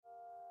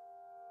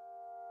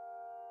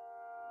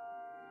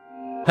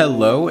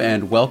Hello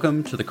and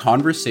welcome to the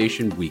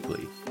Conversation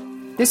Weekly.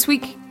 This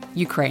week,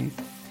 Ukraine.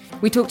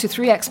 We talk to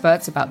three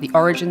experts about the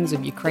origins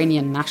of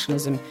Ukrainian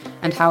nationalism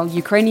and how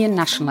Ukrainian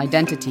national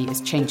identity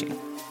is changing.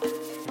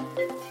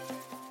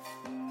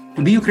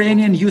 To be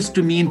Ukrainian used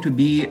to mean to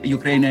be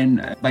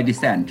Ukrainian by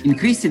descent.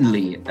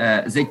 Increasingly,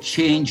 they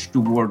change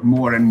toward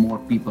more and more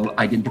people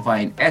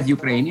identifying as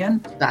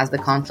Ukrainian. As the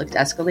conflict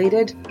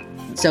escalated,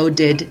 so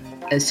did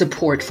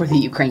support for the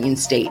Ukrainian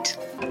state.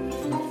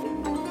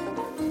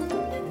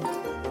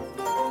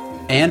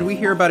 And we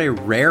hear about a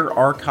rare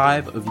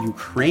archive of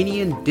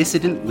Ukrainian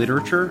dissident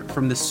literature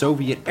from the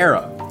Soviet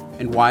era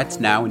and why it's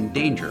now in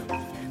danger.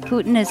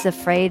 Putin is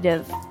afraid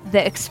of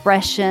the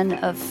expression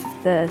of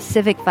the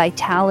civic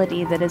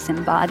vitality that is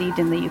embodied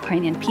in the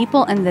Ukrainian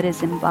people and that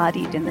is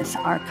embodied in this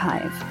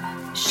archive.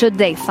 Should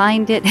they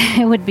find it,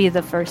 it would be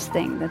the first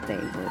thing that they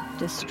would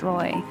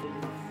destroy.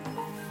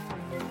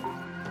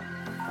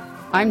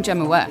 I'm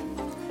Gemma Ware.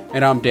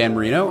 And I'm Dan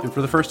Marino, and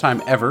for the first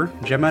time ever,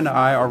 Gemma and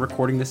I are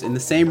recording this in the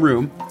same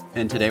room,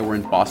 and today we're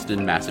in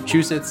Boston,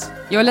 Massachusetts.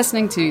 You're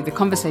listening to The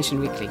Conversation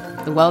Weekly,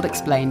 the world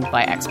explained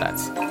by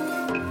experts.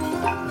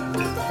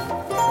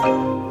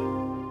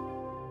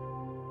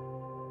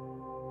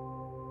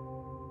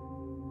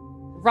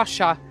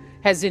 Russia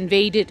has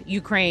invaded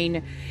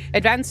Ukraine,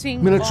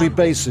 advancing... Military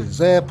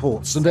bases,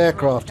 airports and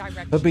aircraft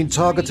have been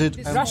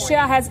targeted.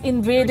 Russia has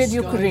invaded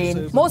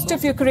Ukraine. Most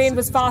of Ukraine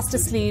was fast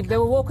asleep. They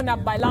were woken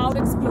up by loud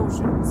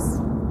explosions.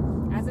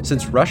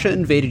 Since Russia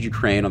invaded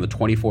Ukraine on the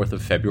 24th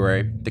of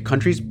February, the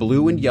country's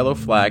blue and yellow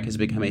flag has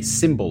become a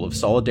symbol of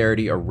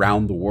solidarity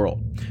around the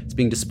world. It's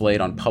being displayed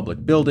on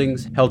public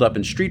buildings, held up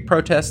in street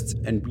protests,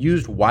 and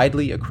used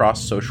widely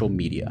across social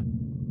media.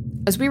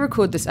 As we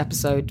record this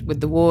episode,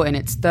 with the war in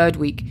its third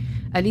week,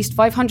 at least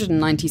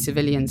 590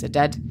 civilians are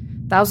dead,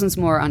 thousands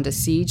more are under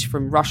siege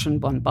from Russian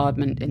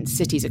bombardment in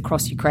cities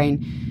across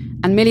Ukraine,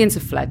 and millions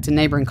have fled to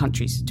neighbouring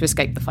countries to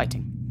escape the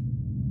fighting.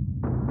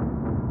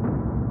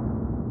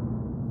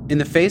 In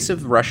the face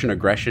of Russian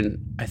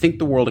aggression, I think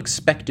the world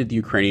expected the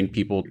Ukrainian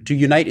people to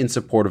unite in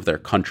support of their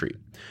country.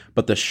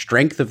 But the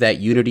strength of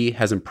that unity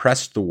has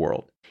impressed the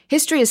world.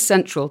 History is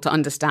central to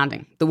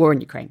understanding the war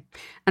in Ukraine.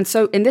 And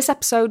so in this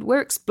episode,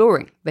 we're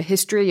exploring the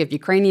history of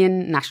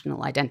Ukrainian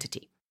national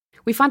identity.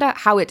 We find out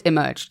how it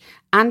emerged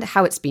and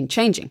how it's been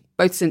changing,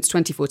 both since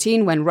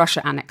 2014 when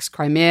Russia annexed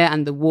Crimea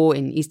and the war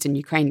in eastern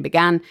Ukraine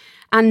began,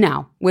 and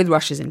now with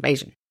Russia's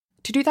invasion.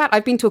 To do that,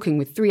 I've been talking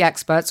with three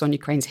experts on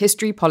Ukraine's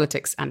history,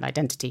 politics, and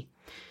identity.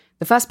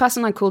 The first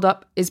person I called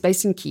up is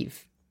based in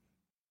Kyiv.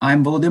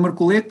 I'm Volodymyr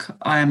Kulik.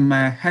 I'm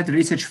a head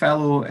research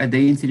fellow at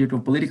the Institute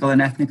of Political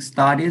and Ethnic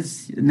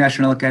Studies,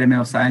 National Academy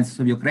of Sciences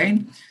of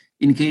Ukraine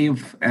in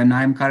Kyiv, and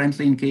I'm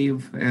currently in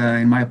Kyiv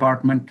in my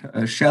apartment.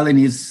 Shelling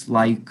is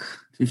like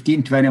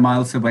 15, 20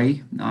 miles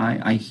away.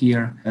 I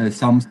hear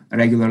some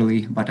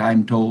regularly, but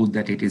I'm told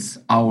that it is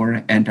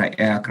our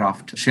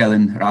anti-aircraft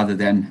shelling rather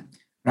than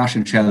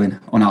Russian shelling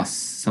on us.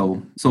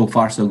 So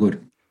far, so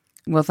good.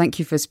 Well, thank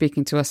you for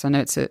speaking to us. I know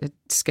it's a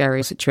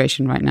scary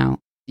situation right now.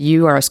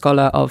 You are a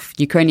scholar of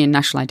Ukrainian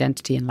national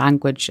identity and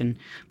language and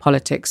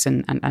politics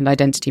and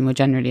identity more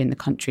generally in the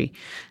country.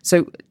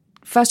 So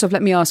first off,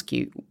 let me ask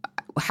you,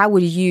 how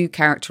would you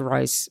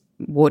characterize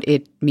what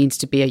it means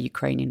to be a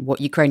Ukrainian,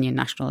 what Ukrainian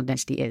national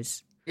identity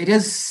is? It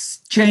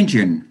is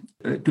changing.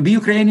 To be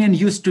Ukrainian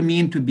used to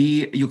mean to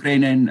be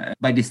Ukrainian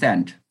by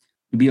descent,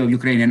 to be of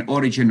Ukrainian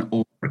origin,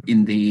 or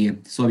in the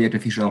Soviet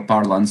official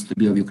parlance, to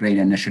be of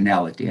Ukrainian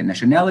nationality. And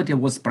nationality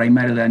was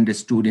primarily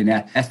understood in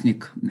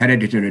ethnic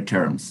hereditary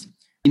terms.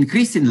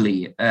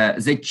 Increasingly,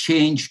 they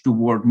change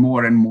toward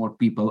more and more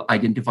people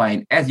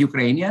identifying as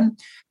Ukrainian.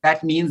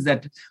 That means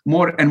that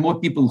more and more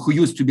people who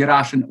used to be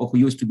Russian or who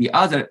used to be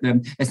other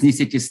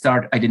ethnicities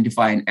start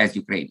identifying as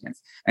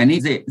Ukrainians. And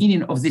the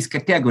meaning of this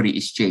category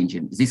is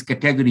changing. This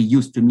category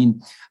used to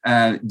mean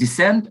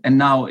descent, and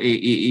now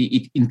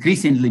it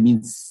increasingly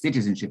means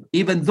citizenship.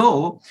 Even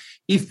though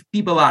if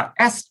people are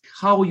asked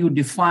how you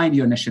define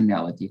your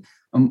nationality,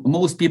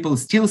 most people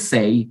still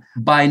say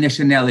by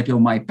nationality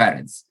of my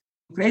parents.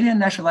 Ukrainian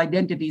national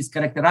identity is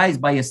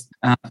characterized by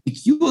a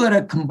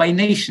peculiar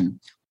combination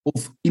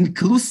of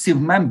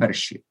inclusive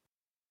membership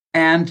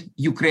and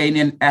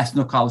Ukrainian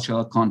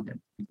ethno-cultural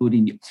content,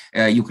 including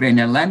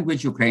Ukrainian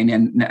language,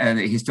 Ukrainian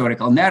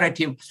historical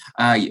narrative,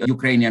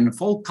 Ukrainian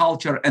folk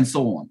culture, and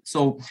so on.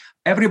 So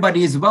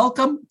everybody is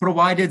welcome,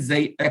 provided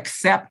they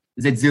accept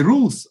that the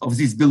rules of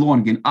this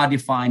belonging are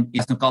defined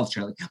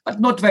ethno-culturally, but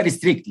not very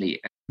strictly.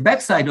 The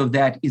backside of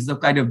that is a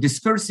kind of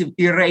discursive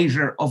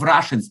erasure of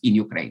Russians in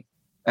Ukraine.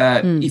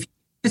 If you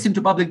listen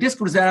to public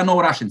discourse, there are no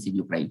Russians in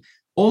Ukraine.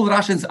 All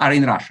Russians are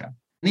in Russia.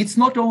 And it's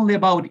not only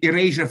about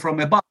erasure from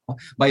above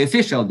by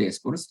official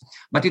discourse,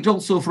 but it's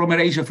also from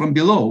erasure from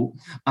below.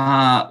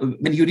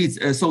 When you read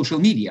social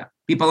media,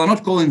 people are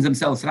not calling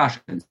themselves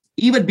Russians.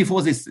 Even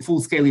before this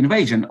full-scale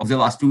invasion of the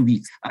last 2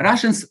 weeks,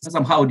 Russians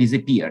somehow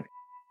disappeared.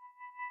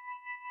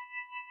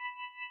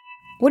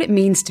 What it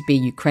means to be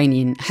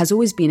Ukrainian has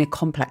always been a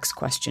complex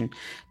question,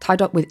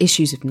 tied up with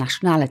issues of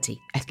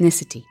nationality,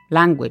 ethnicity,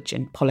 language,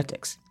 and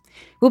politics.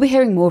 We'll be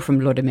hearing more from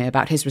Vladimir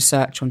about his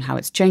research on how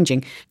it's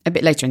changing a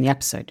bit later in the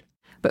episode.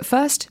 But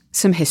first,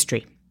 some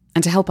history.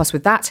 And to help us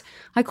with that,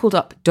 I called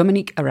up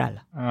Dominique Arel.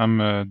 I'm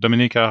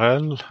Dominique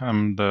Arel.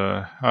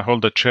 I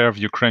hold the chair of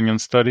Ukrainian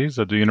Studies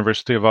at the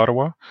University of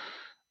Ottawa,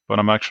 but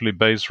I'm actually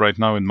based right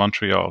now in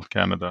Montreal,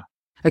 Canada.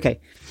 Okay.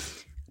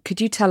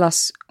 Could you tell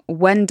us,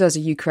 when does a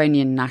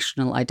Ukrainian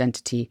national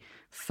identity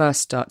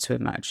first start to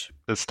emerge?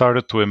 It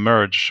started to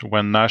emerge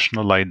when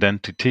national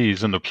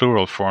identities in the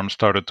plural form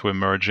started to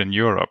emerge in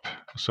Europe.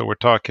 So we're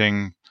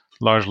talking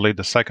largely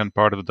the second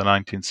part of the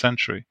 19th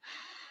century.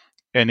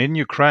 And in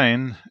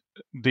Ukraine,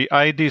 the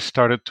idea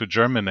started to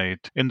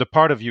germinate in the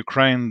part of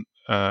Ukraine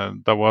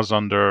that was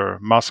under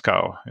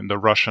Moscow in the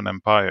Russian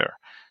Empire.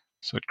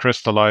 So it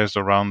crystallized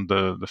around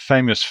the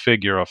famous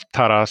figure of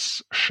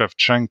Taras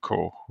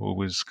Shevchenko,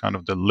 who is kind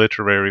of the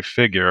literary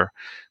figure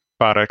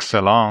par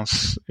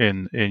excellence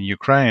in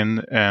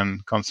Ukraine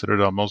and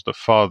considered almost the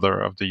father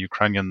of the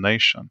Ukrainian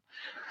nation.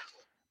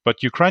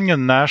 But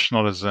Ukrainian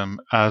nationalism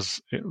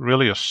as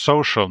really a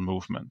social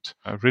movement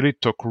really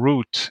took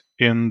root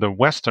in the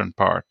western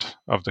part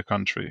of the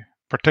country,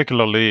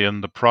 particularly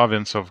in the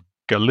province of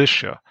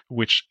Galicia,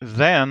 which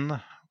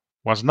then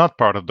was not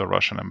part of the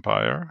Russian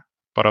Empire,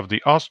 but of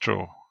the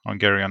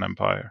Austro-Hungarian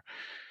Empire.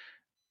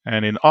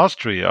 And in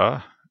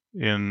Austria,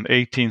 in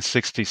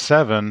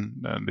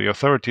 1867, the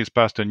authorities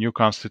passed a new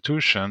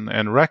constitution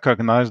and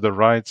recognized the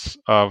rights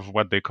of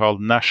what they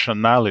called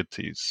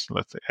nationalities,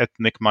 let's say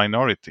ethnic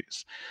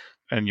minorities.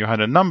 And you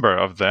had a number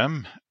of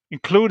them,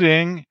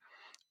 including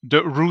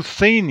the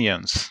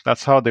Ruthenians.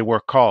 That's how they were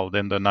called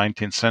in the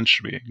 19th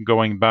century,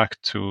 going back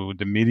to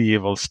the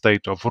medieval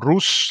state of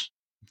Rus.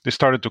 They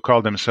started to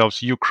call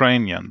themselves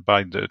Ukrainian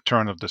by the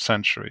turn of the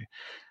century.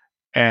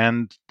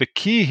 And the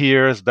key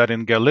here is that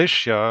in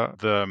Galicia,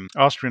 the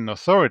Austrian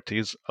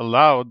authorities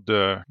allowed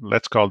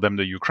let's call them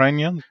the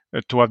Ukrainian,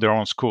 to have their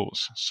own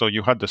schools. So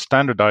you had the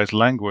standardized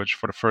language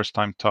for the first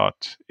time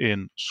taught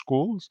in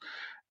schools.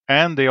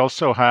 And they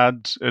also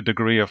had a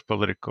degree of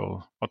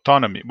political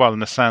autonomy, well, in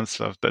the sense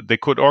of that they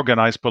could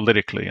organize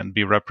politically and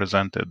be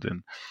represented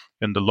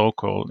in the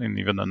local and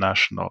even the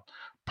national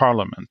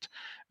parliament.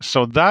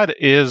 So that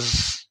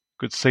is,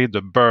 could say,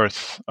 the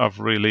birth of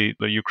really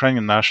the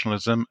Ukrainian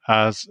nationalism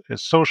as a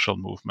social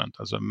movement,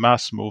 as a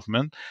mass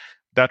movement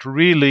that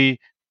really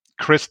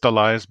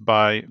crystallized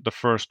by the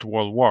First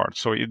World War.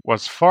 So it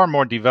was far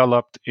more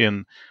developed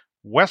in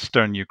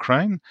Western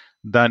Ukraine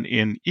than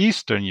in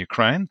Eastern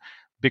Ukraine,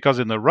 because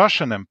in the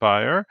Russian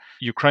Empire,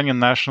 Ukrainian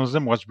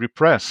nationalism was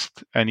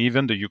repressed, and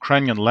even the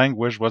Ukrainian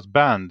language was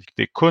banned.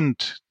 They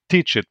couldn't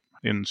teach it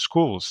in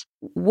schools.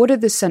 What are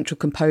the central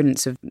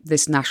components of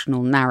this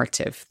national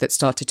narrative that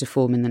started to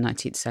form in the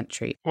 19th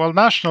century? Well,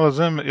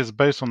 nationalism is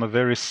based on a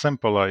very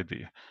simple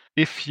idea.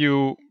 If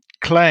you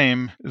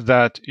claim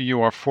that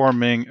you are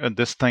forming a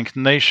distinct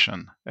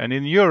nation, and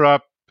in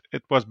Europe,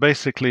 it was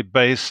basically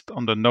based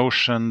on the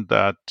notion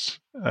that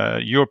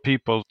your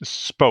people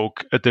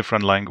spoke a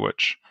different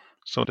language.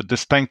 So the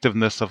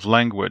distinctiveness of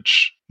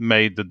language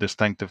made the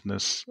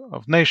distinctiveness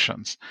of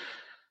nations.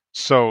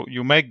 So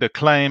you make the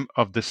claim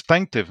of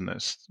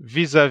distinctiveness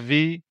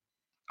vis-a-vis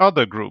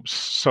other groups.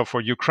 So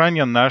for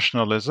Ukrainian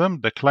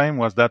nationalism, the claim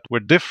was that we're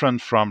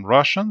different from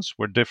Russians,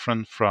 we're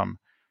different from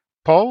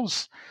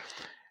Poles,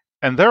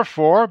 and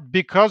therefore,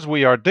 because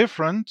we are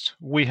different,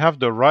 we have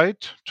the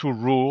right to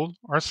rule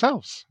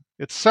ourselves.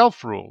 It's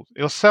self-rule,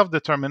 it's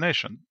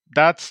self-determination.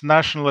 That's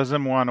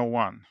nationalism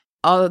 101.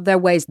 Are there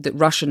ways that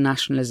Russian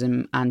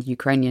nationalism and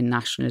Ukrainian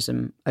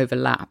nationalism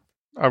overlap?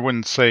 I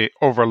wouldn't say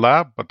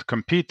overlap, but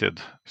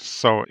competed.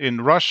 So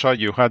in Russia,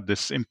 you had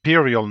this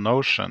imperial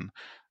notion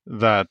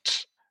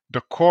that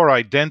the core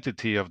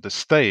identity of the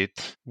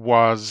state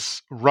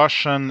was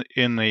Russian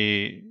in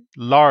a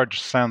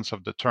large sense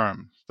of the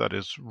term. That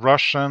is,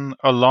 Russian,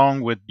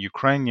 along with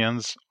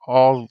Ukrainians,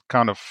 all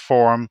kind of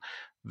form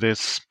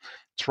this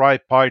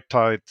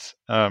tripartite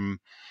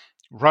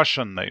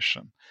Russian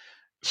nation.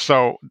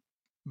 So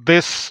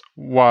this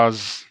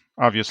was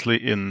obviously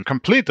in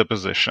complete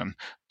opposition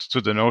to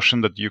the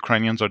notion that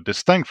Ukrainians are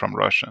distinct from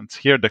Russians.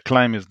 Here the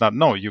claim is that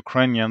no,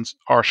 Ukrainians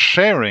are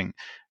sharing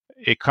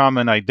a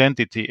common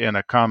identity and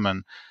a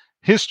common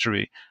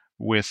history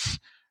with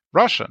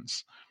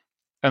Russians,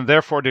 and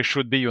therefore they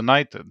should be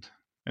united.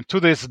 And to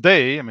this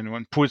day, I mean,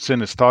 when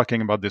Putin is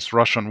talking about this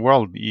Russian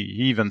world, he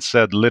even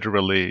said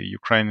literally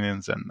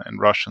Ukrainians and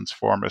Russians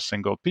form a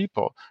single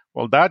people.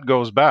 Well, that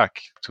goes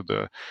back to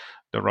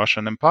the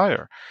Russian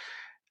Empire.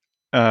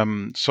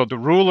 So the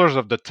rulers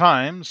of the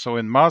time, so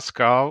in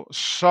Moscow,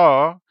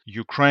 saw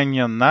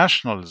Ukrainian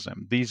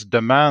nationalism, these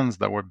demands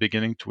that were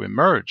beginning to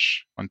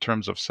emerge in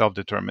terms of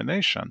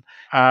self-determination,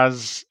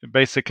 as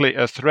basically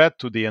a threat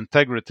to the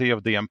integrity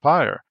of the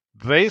empire.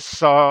 They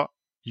saw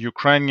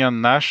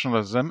Ukrainian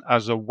nationalism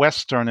as a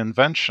Western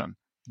invention.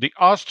 The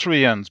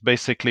Austrians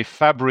basically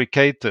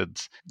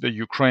fabricated the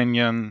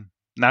Ukrainian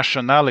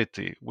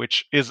nationality,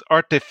 which is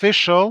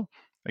artificial,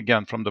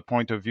 again, from the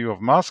point of view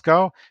of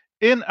Moscow,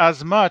 in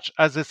as much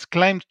as it's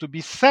claimed to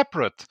be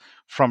separate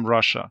from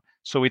Russia.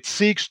 So it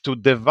seeks to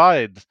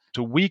divide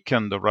to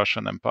weaken the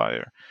Russian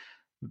Empire.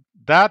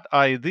 That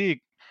idea,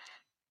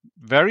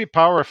 very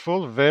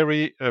powerful,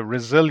 very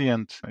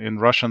resilient in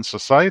Russian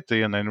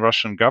society and in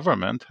Russian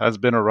government, has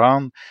been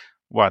around,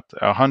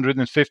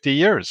 150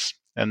 years.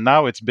 And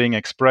now it's being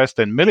expressed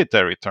in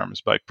military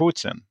terms by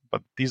Putin.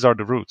 But these are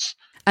the roots.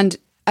 And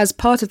as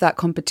part of that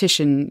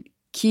competition,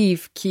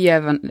 Kiev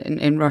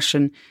in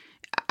Russian,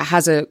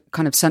 has a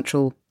kind of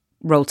central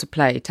role to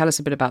play. Tell us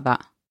a bit about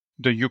that.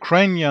 The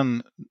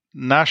Ukrainian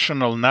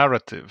national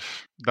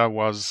narrative that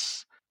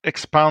was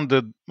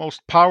expounded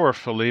most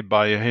powerfully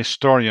by a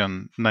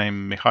historian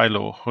named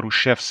Mikhailo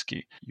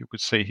Hrushevsky. You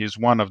could say he's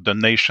one of the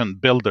nation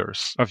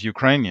builders of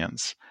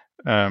Ukrainians.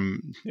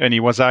 And he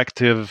was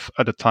active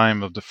at the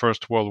time of the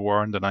First World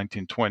War in the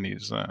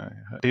 1920s.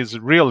 His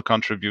real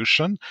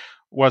contribution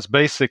was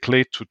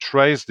basically to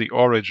trace the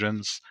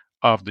origins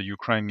of the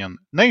Ukrainian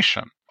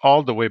nation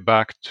all the way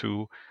back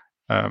to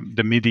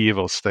the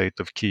medieval state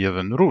of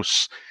Kievan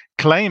Rus,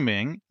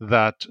 claiming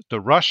that the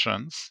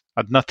Russians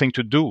had nothing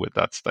to do with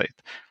that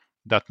state,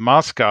 that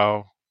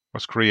Moscow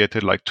was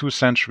created like 2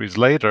 centuries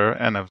later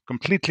and a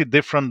completely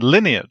different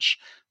lineage.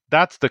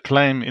 That's the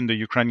claim in the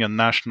Ukrainian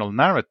national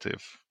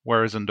narrative,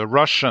 whereas in the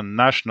Russian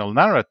national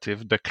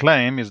narrative, the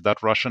claim is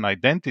that Russian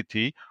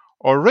identity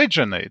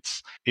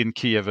originates in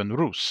Kievan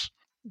Rus.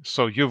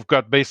 So you've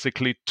got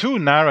basically 2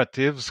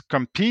 narratives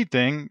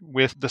competing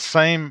with the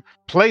same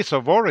place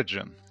of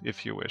origin,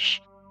 if you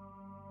wish.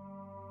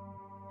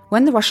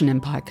 When the Russian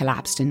Empire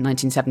collapsed in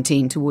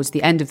 1917 towards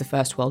the end of the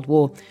First World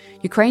War,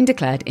 Ukraine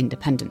declared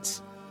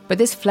independence. But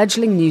this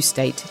fledgling new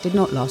state did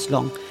not last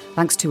long,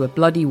 thanks to a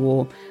bloody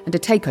war and a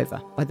takeover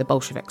by the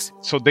Bolsheviks.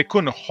 So they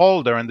couldn't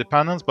hold their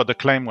independence, but the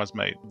claim was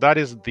made. That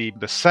is the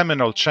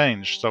seminal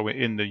change. So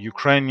in the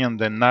Ukrainian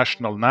then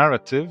national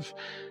narrative,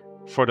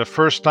 for the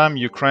first time,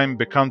 Ukraine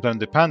becomes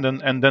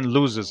independent and then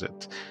loses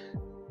it,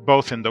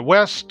 both in the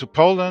west to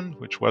Poland,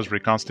 which was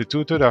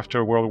reconstituted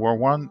after World War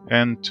I,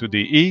 and to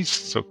the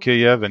east, so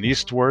Kiev and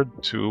eastward,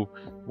 to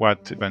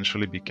what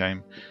eventually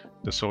became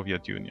the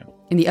Soviet Union.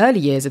 In the early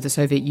years of the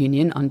Soviet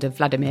Union under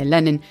Vladimir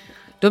Lenin,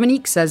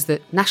 Dominique says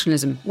that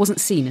nationalism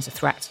wasn't seen as a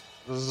threat.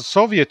 The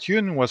Soviet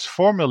Union was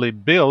formally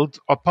built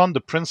upon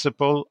the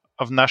principle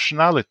of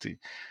nationality.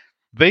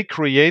 They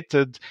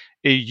created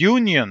a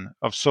union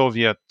of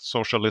Soviet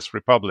socialist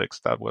republics.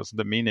 That was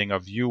the meaning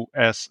of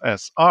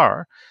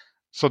USSR.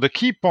 So the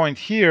key point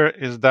here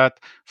is that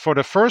for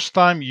the first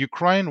time,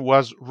 Ukraine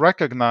was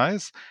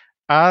recognized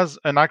as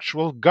an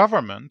actual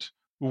government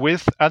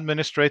with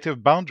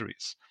administrative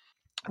boundaries,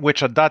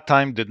 which at that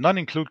time did not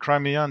include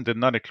Crimea and did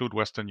not include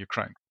Western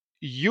Ukraine.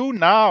 You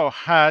now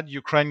had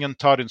Ukrainian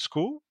taught in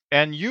school,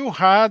 and you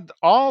had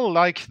all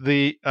like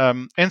the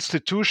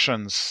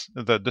institutions,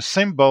 the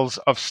symbols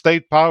of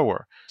state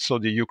power. So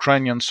the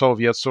Ukrainian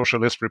Soviet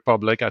Socialist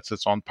Republic has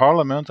its own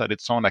parliament, had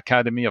its own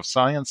Academy of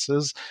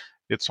Sciences,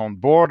 its own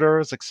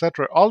borders,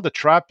 etc., all the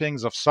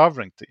trappings of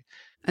sovereignty.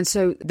 And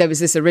so there was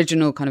this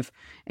original kind of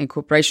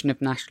incorporation of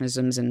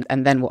nationalisms,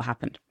 and then what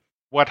happened?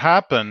 What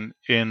happened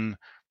in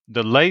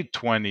the late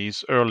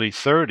 20s, early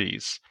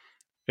 30s,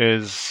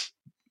 is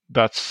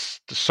that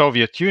the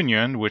Soviet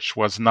Union, which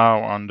was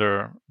now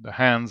under the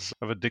hands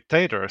of a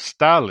dictator,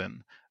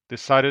 Stalin,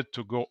 decided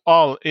to go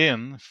all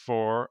in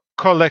for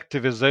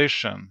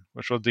collectivization,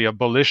 which was the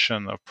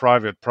abolition of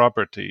private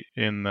property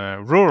in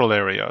rural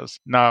areas.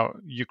 Now,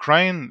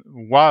 Ukraine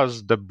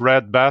was the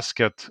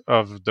breadbasket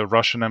of the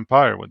Russian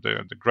Empire with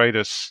the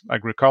greatest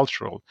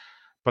agricultural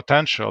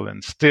potential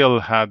and still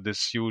had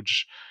this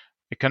huge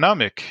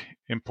economic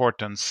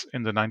importance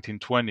in the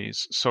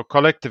 1920s. So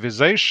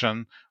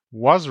collectivization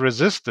was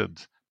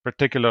resisted,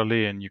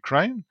 particularly in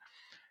Ukraine.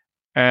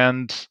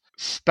 And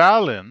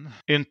Stalin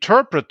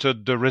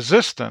interpreted the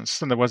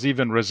resistance, and there was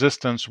even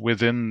resistance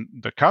within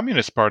the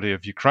Communist Party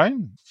of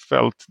Ukraine,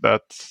 felt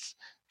that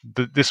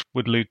this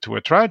would lead to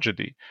a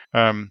tragedy,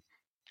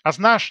 as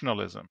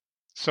nationalism.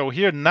 So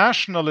here,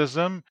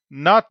 nationalism,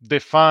 not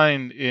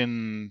defined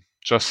in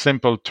just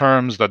simple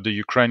terms that the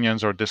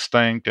Ukrainians are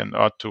distinct and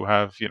ought to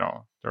have,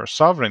 their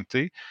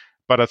sovereignty,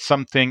 but as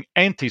something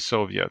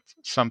anti-Soviet,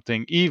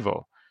 something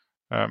evil.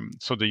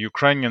 So the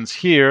Ukrainians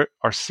here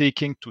are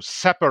seeking to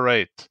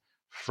separate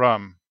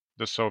from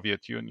the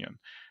Soviet Union.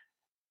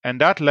 And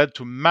that led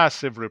to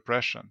massive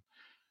repression.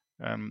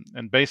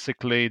 And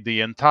basically the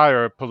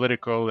entire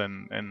political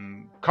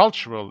and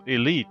cultural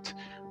elite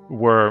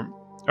were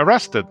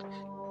arrested.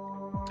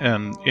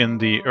 And in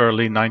the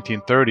early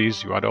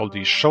 1930s, you had all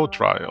these show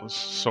trials.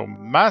 So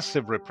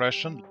massive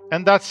repression.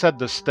 And that set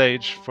the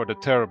stage for the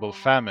terrible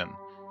famine,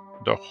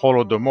 the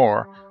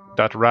Holodomor,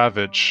 that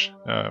ravaged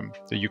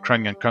the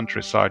Ukrainian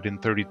countryside in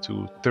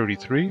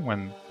 32-33,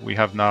 when we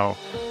have now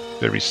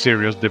very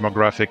serious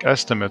demographic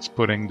estimates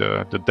putting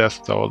the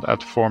death toll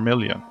at 4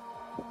 million.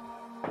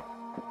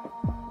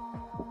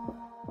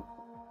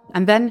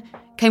 And then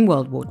came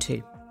World War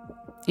II.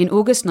 In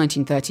August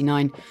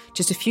 1939,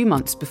 just a few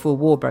months before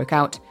war broke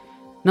out,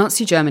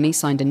 Nazi Germany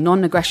signed a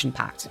non-aggression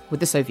pact with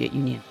the Soviet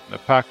Union. The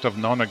Pact of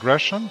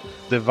Non-Aggression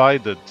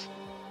divided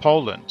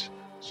Poland.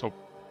 So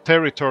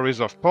territories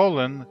of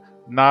Poland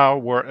now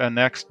were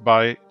annexed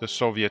by the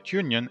Soviet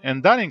Union,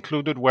 and that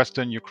included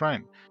Western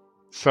Ukraine.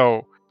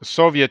 So the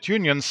Soviet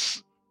Union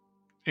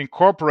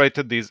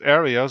incorporated these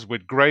areas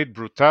with great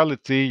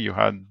brutality. You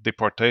had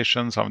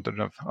deportations,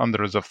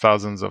 hundreds of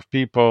thousands of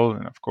people,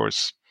 and of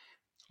course,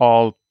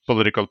 all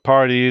political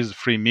parties,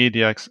 free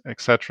media,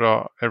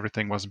 etc.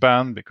 Everything was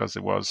banned because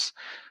it was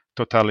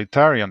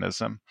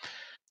totalitarianism.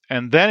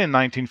 And then in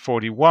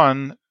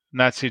 1941,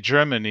 Nazi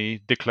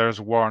Germany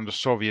declares war on the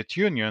Soviet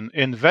Union,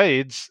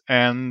 invades,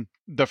 and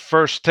the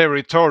first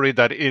territory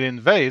that it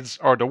invades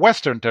are the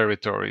Western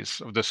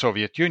territories of the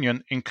Soviet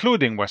Union,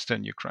 including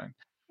Western Ukraine.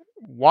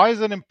 Why is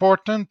it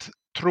important?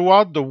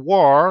 Throughout the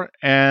war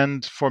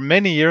and for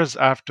many years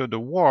after the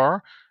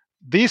war,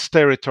 these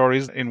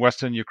territories in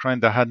Western Ukraine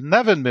that had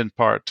never been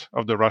part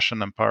of the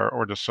Russian Empire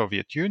or the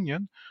Soviet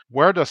Union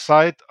were the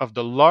site of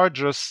the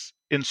largest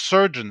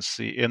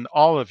insurgency in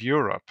all of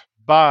Europe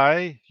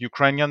by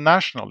Ukrainian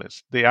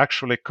nationalists. They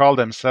actually call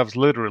themselves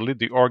literally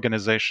the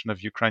Organization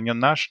of Ukrainian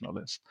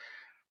Nationalists.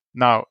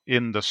 Now,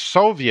 in the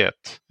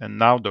Soviet and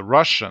now the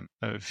Russian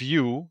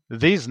view,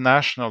 these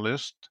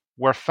nationalists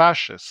were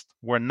fascists,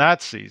 were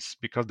Nazis,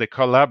 because they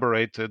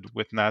collaborated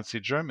with Nazi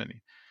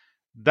Germany.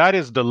 That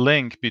is the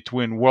link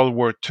between World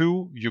War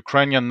II,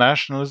 Ukrainian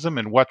nationalism,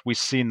 and what we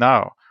see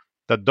now.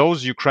 That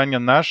those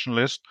Ukrainian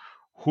nationalists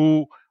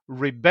who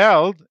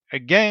rebelled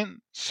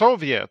against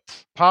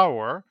Soviet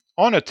power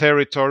on a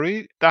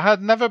territory that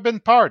had never been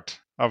part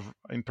of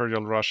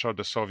Imperial Russia or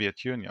the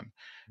Soviet Union.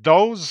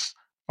 Those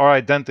are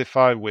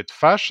identified with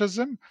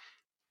fascism,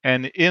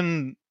 and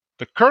in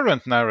the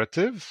current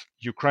narrative,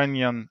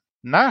 Ukrainian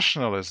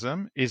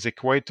nationalism is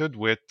equated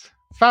with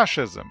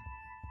fascism.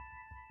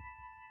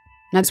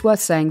 Now, it's worth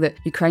saying that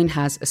Ukraine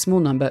has a small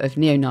number of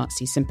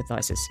neo-Nazi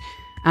sympathisers,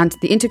 and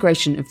the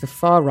integration of the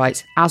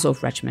far-right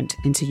Azov regiment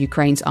into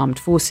Ukraine's armed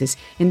forces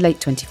in late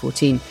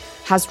 2014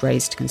 has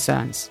raised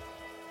concerns.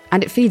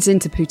 And it feeds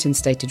into Putin's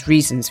stated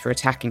reasons for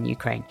attacking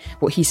Ukraine,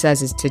 what he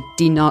says is to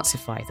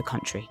denazify the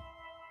country.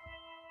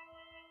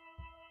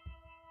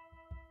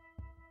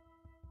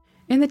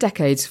 In the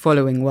decades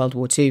following World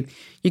War II,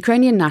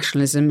 Ukrainian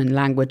nationalism and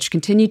language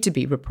continued to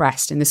be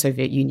repressed in the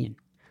Soviet Union.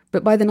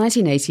 But by the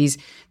 1980s,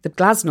 the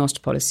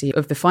glasnost policy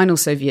of the final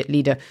Soviet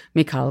leader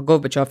Mikhail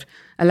Gorbachev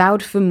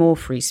allowed for more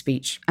free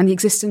speech and the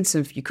existence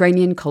of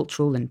Ukrainian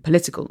cultural and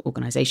political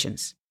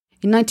organisations.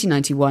 In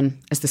 1991,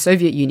 as the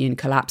Soviet Union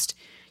collapsed,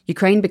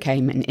 Ukraine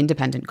became an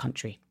independent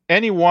country.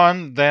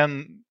 Anyone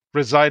then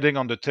residing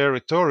on the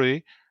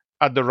territory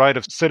had the right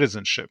of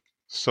citizenship.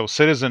 So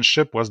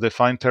citizenship was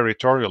defined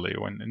territorially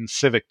or in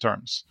civic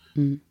terms.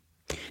 Mm.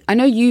 I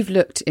know you've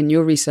looked in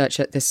your research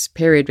at this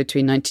period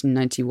between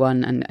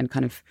 1991 and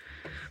kind of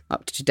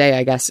up to today,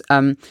 I guess.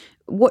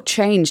 What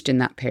changed in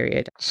that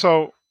period?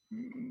 So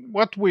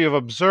what we have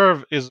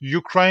observed is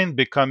Ukraine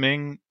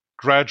becoming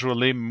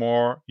gradually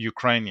more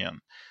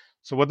Ukrainian.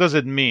 So what does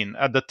it mean?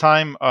 At the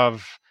time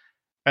of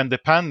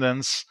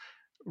independence,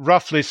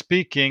 roughly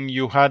speaking,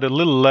 you had a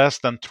little less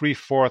than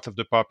 3/4 of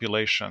the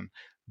population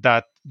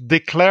that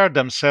declared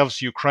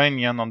themselves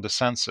Ukrainian on the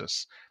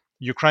census.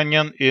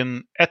 Ukrainian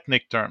in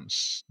ethnic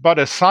terms, but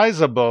a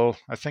sizable,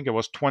 I think it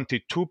was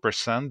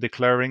 22%,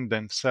 declaring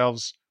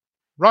themselves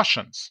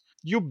Russians.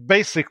 You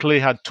basically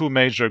had two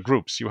major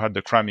groups. You had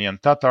the Crimean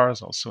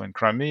Tatars, also in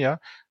Crimea,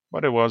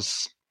 but it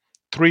was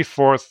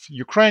 3/4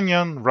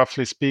 Ukrainian,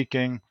 roughly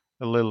speaking,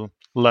 a little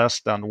less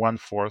than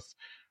 1/4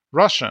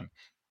 Russian.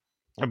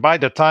 By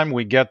the time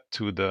we get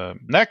to the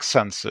next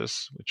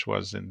census, which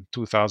was in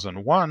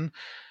 2001,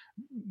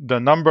 the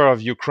number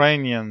of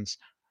Ukrainians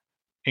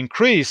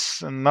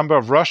increase and the number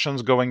of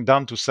Russians going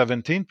down to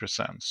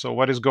 17%. So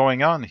what is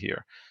going on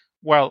here?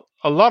 Well,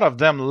 a lot of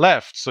them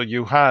left. So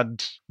you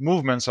had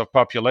movements of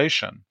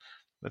population,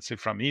 let's say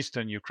from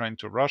Eastern Ukraine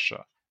to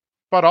Russia.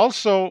 But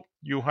also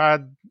you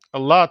had a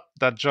lot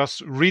that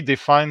just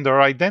redefined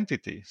their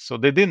identity. So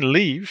they didn't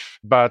leave,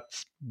 but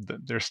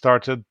they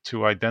started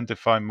to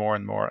identify more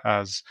and more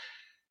as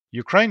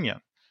Ukrainian.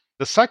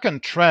 The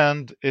second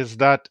trend is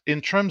that in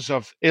terms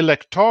of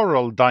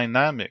electoral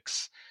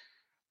dynamics,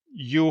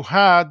 you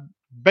had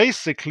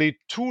basically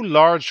two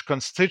large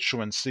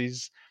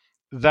constituencies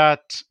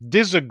that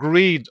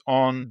disagreed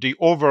on the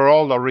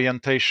overall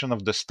orientation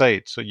of the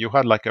state. So you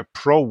had like a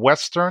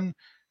pro-Western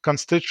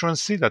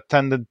constituency that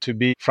tended to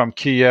be from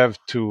Kiev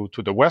to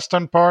the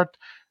western part,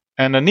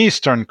 and an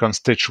Eastern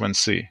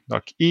constituency,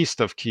 like east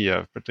of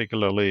Kiev,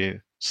 particularly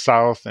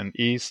south and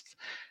east,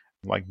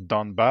 like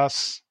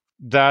Donbass,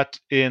 that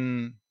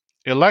in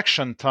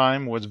election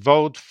time would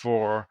vote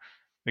for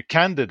the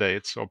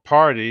candidates or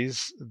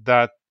parties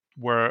that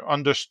were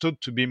understood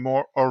to be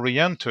more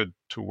oriented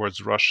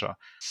towards Russia.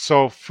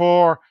 So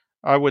for,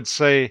 I would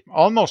say,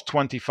 almost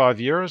 25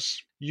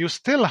 years, you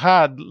still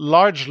had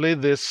largely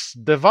this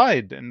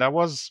divide, and that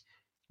was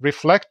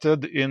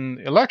reflected in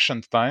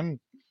election time,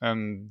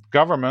 and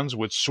governments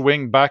would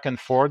swing back and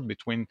forth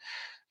between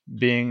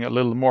being a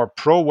little more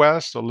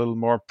pro-West, a little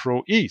more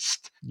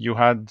pro-East. You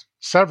had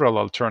several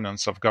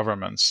alternates of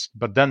governments,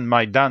 but then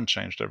Maidan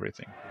changed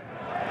everything.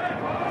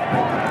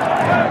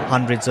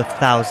 Hundreds of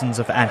thousands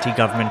of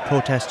anti-government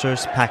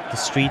protesters packed the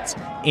streets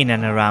in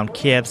and around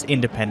Kiev's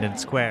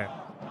Independence Square.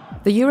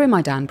 The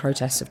Euromaidan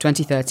protests of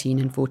 2013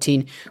 and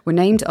 14 were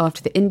named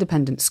after the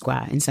Independence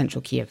Square in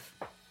central Kiev,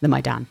 the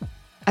Maidan.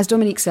 As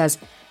Dominique says,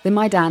 the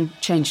Maidan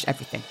changed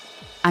everything.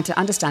 And to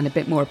understand a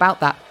bit more about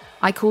that,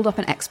 I called up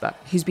an expert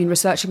who's been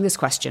researching this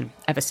question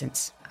ever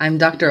since. I'm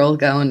Dr.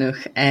 Olga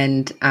Onuch,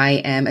 and I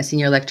am a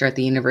senior lecturer at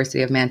the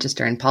University of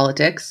Manchester in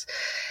politics.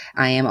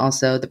 I am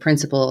also the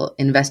principal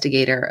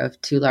investigator of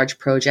two large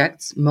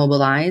projects,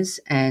 Mobilize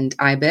and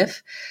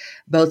IBIF.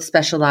 Both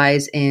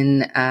specialize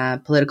in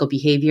political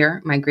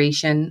behavior,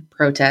 migration,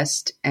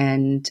 protest,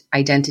 and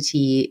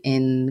identity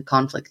in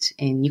conflict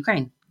in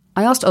Ukraine.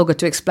 I asked Olga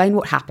to explain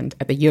what happened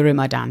at the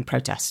Euromaidan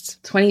protests.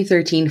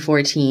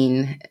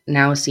 2013-14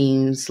 now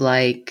seems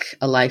like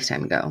a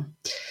lifetime ago.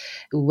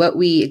 What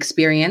we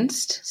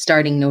experienced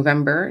starting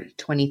November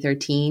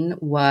 2013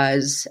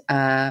 was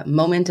a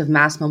moment of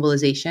mass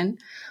mobilization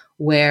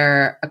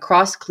where a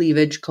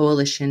cross-cleavage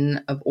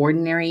coalition of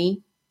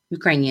ordinary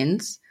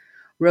Ukrainians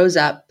rose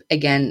up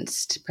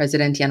against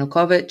President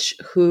Yanukovych,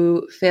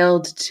 who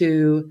failed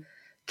to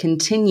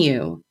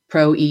continue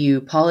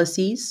pro-EU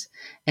policies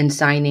and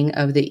signing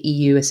of the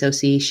EU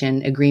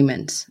association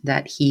agreements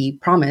that he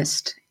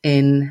promised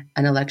in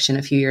an election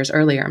a few years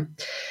earlier.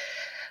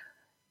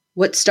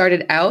 What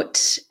started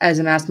out as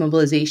a mass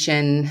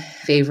mobilization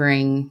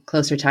favoring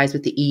closer ties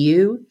with the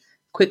EU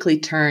quickly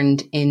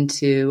turned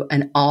into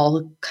an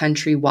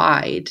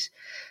all-countrywide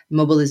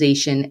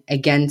mobilization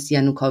against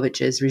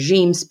Yanukovych's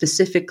regime,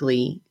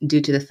 specifically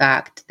due to the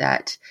fact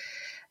that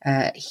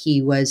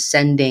he was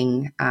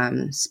sending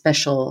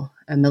special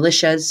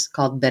militias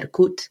called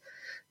Berkut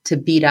to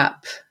beat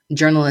up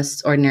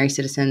journalists, ordinary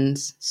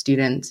citizens,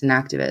 students, and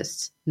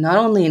activists, not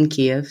only in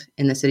Kiev,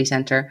 in the city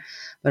center,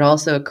 but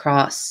also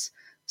across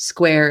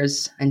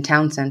squares and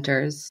town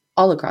centers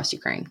all across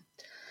Ukraine.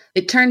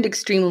 It turned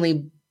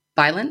extremely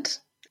violent.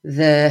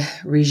 The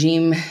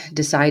regime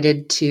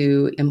decided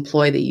to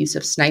employ the use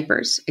of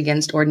snipers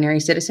against ordinary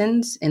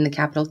citizens in the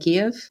capital,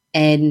 Kiev.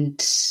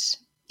 And,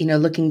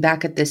 looking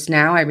back at this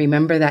now, I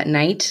remember that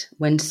night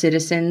when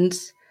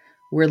citizens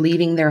were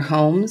leaving their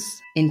homes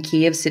in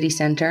Kiev city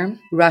center,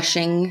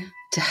 rushing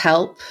to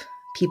help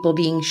people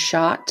being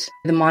shot.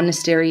 The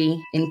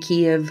monastery in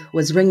Kiev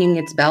was ringing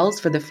its bells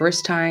for the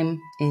first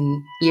time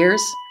in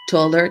years to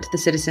alert the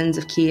citizens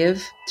of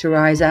Kiev to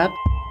rise up.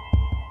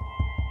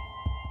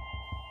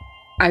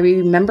 I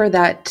remember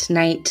that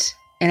night,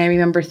 and I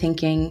remember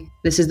thinking,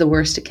 this is the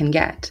worst it can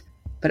get.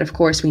 But of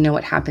course, we know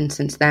what happened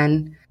since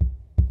then.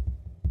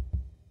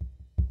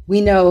 We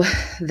know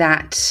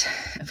that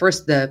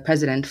first the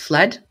president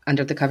fled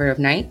under the cover of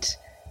night.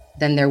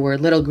 Then there were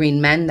little green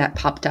men that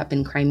popped up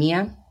in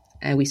Crimea,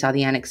 and we saw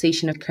the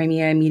annexation of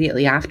Crimea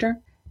immediately after.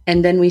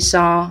 And then we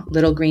saw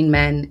little green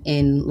men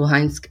in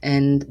Luhansk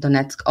and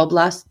Donetsk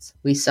oblasts.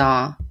 We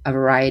saw a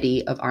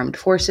variety of armed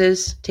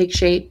forces take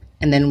shape.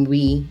 And then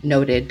we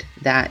noted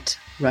that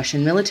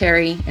Russian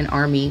military and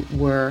army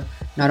were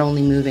not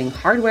only moving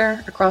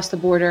hardware across the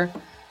border,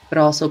 but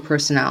also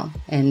personnel.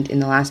 And in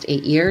the last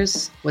 8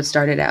 years, what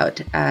started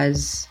out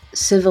as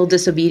civil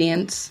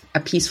disobedience,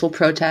 a peaceful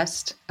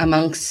protest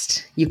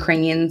amongst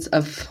Ukrainians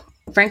of,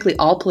 frankly,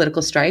 all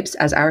political stripes,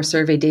 as our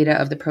survey data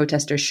of the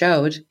protesters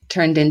showed,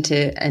 turned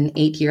into an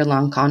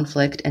 8-year-long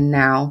conflict. And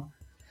now,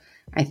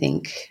 I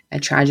think, a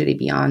tragedy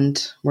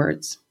beyond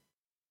words.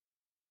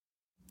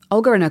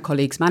 Olga and her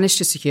colleagues managed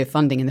to secure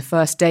funding in the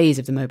first days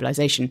of the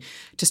mobilization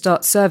to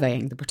start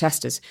surveying the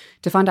protesters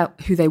to find out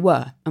who they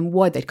were and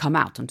why they'd come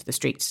out onto the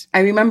streets.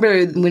 I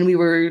remember when we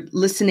were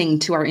listening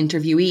to our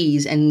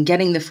interviewees and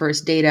getting the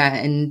first data,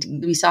 and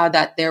we saw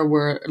that there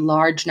were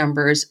large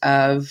numbers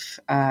of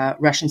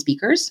Russian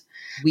speakers.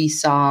 We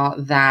saw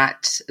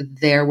that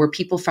there were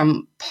people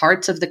from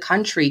parts of the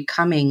country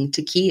coming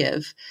to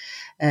Kiev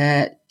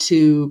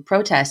to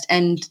protest.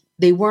 And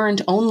they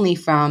weren't only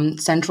from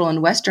central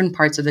and western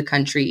parts of the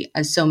country,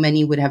 as so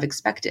many would have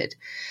expected.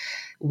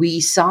 We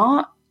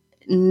saw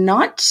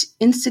not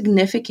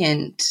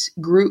insignificant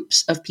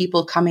groups of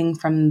people coming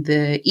from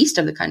the east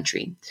of the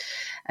country,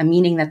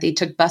 meaning that they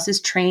took buses,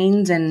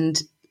 trains,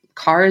 and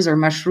cars or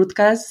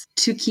marshrutkas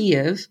to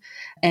Kiev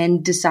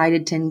and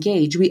decided to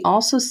engage. We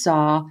also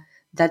saw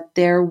that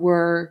there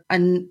were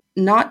a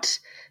not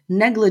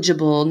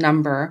negligible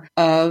number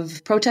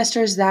of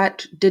protesters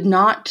that did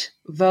not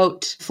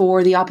vote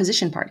for the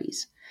opposition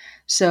parties.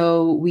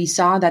 So we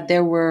saw that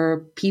there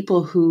were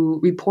people who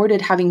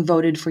reported having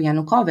voted for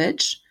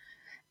Yanukovych,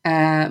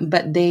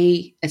 but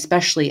they,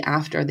 especially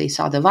after they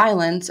saw the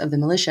violence of the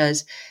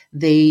militias,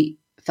 they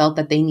felt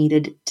that they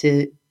needed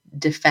to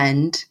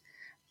defend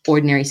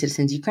ordinary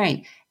citizens'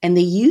 Ukraine. And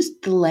they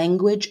used the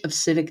language of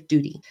civic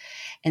duty.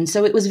 And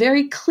so it was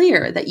very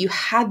clear that you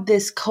had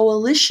this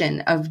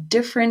coalition of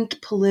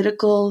different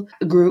political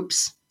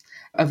groups,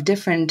 of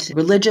different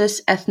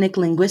religious, ethnic,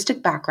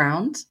 linguistic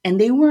backgrounds, and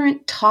they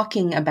weren't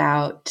talking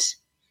about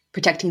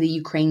protecting the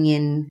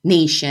Ukrainian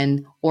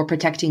nation or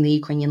protecting the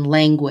Ukrainian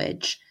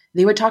language.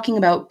 They were talking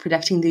about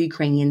protecting the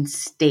Ukrainian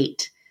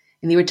state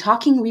And they were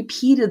talking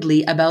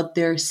repeatedly about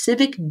their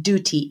civic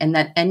duty and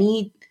that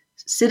any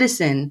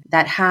citizen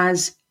that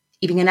has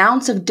even an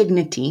ounce of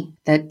dignity,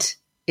 that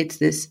it's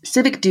this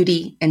civic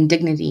duty and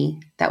dignity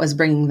that was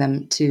bringing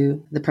them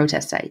to the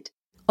protest site.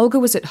 Olga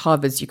was at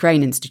Harvard's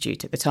Ukraine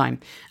Institute at the time,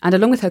 and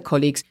along with her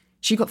colleagues,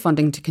 she got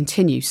funding to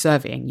continue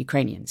surveying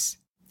Ukrainians.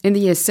 In the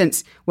years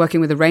since,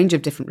 working with a range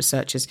of different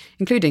researchers,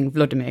 including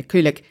Volodymyr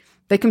Kulik,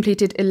 they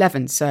completed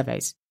 11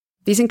 surveys.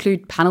 These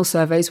include panel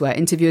surveys where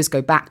interviewers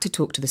go back to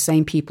talk to the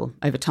same people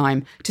over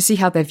time to see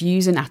how their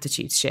views and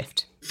attitudes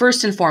shift.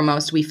 First and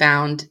foremost, we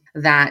found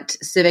that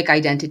civic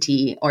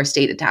identity or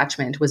state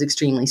attachment was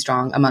extremely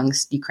strong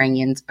amongst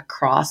Ukrainians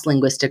across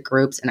linguistic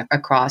groups and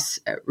across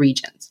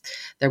regions.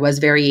 There was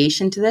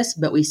variation to this,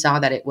 but we saw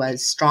that it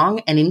was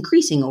strong and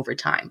increasing over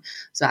time.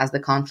 So as the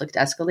conflict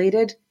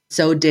escalated,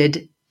 so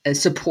did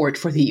support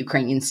for the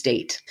Ukrainian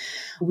state.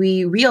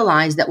 We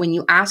realized that when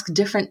you ask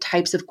different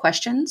types of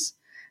questions,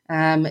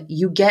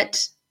 you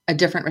get a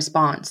different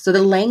response. So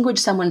the language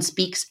someone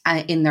speaks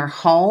in their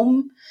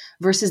home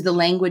versus the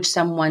language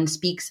someone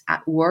speaks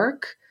at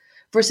work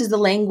versus the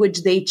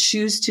language they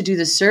choose to do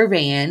the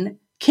survey in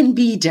can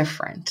be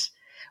different,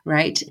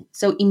 right?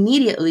 So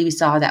immediately we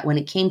saw that when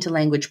it came to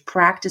language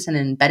practice and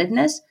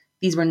embeddedness,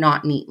 these were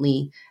not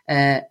neatly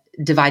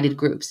divided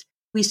groups.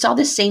 We saw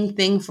the same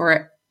thing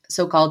for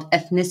so-called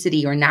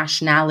ethnicity or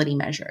nationality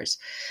measures,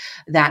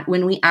 that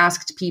when we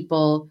asked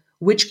people,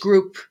 which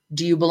group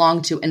do you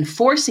belong to, and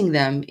forcing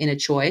them in a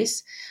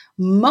choice,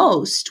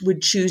 most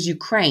would choose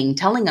Ukraine,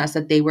 telling us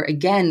that they were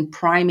again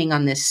priming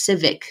on this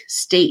civic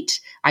state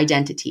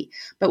identity.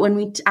 But when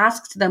we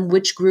asked them,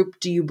 which group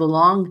do you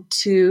belong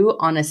to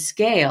on a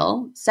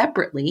scale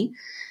separately,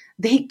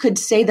 they could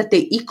say that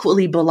they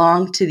equally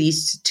belong to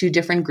these two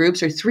different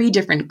groups or three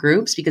different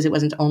groups, because it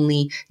wasn't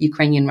only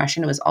Ukrainian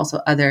Russian, it was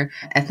also other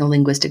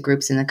ethno-linguistic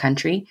groups in the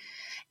country.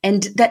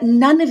 And that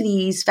none of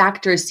these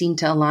factors seem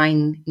to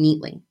align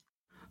neatly.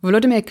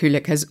 Volodymyr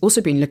Kulik has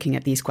also been looking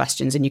at these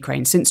questions in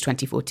Ukraine since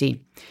 2014.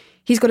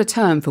 He's got a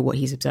term for what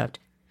he's observed: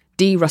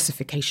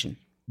 de-Russification.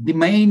 The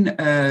main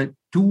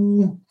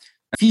two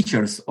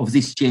features of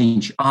this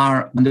change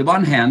are, on the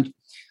one hand,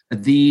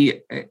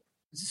 the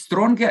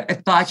stronger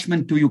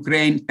attachment to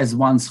Ukraine as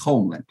one's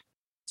homeland.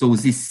 So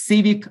the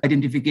civic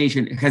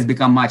identification has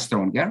become much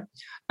stronger.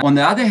 On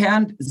the other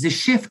hand, the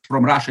shift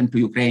from Russian to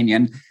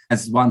Ukrainian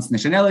as one's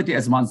nationality,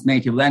 as one's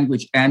native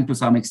language, and to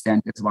some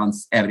extent as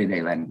one's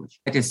everyday language.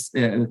 That is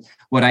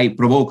what I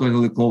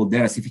provocatively call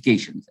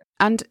de-Russification.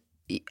 And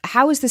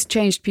how has this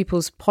changed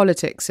people's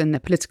politics and their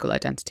political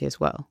identity as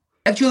well?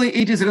 Actually,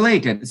 it is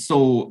related.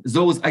 So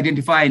those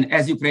identifying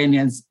as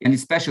Ukrainians, and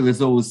especially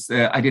those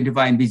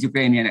identifying with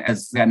Ukrainian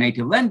as their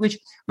native language,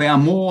 they are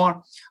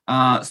more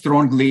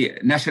strongly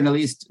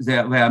nationalist, they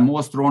are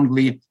more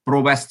strongly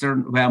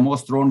pro-Western, they are more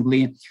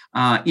strongly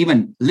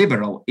even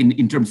liberal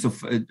in terms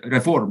of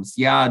reforms,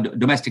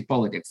 domestic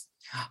politics.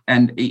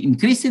 And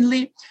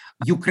increasingly,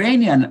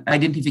 Ukrainian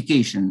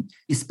identification,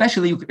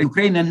 especially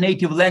Ukrainian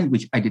native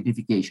language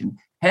identification,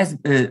 has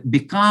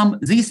become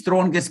the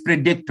strongest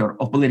predictor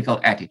of political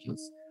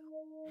attitudes.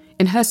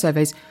 In her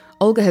surveys,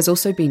 Olga has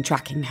also been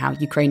tracking how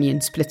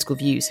Ukrainians' political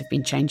views have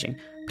been changing.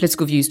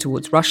 Political views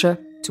towards Russia,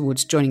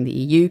 towards joining the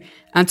EU,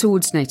 and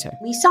towards NATO.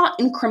 We saw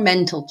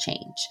incremental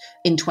change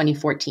in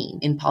 2014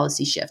 in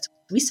policy shifts.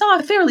 We saw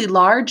a fairly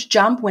large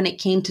jump when it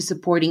came to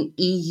supporting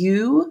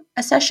EU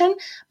accession,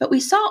 but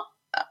we saw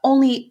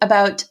only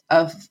about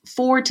a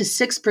 4 to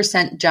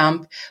 6%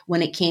 jump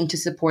when it came to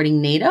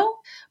supporting NATO.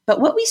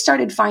 But what we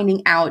started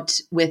finding out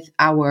with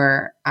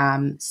our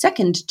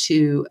second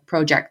two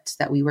projects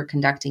that we were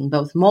conducting,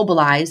 both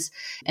Mobilize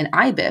and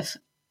IBIF,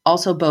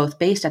 also both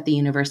based at the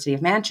University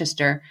of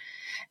Manchester,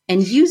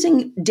 and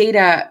using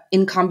data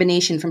in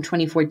combination from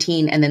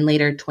 2014 and then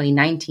later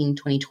 2019,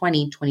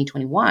 2020,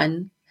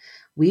 2021,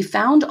 we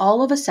found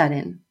all of a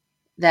sudden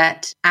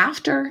that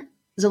after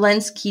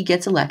Zelensky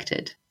gets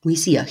elected, we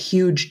see a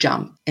huge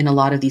jump in a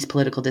lot of these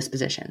political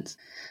dispositions.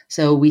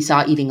 So we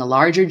saw even a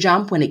larger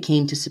jump when it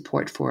came to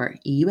support for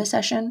EU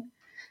accession.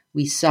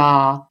 We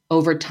saw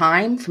over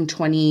time from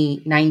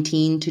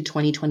 2019 to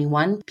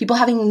 2021, people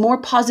having more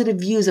positive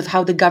views of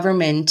how the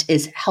government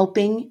is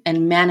helping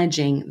and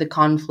managing the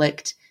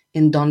conflict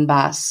in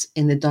Donbass,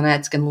 in the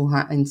Donetsk and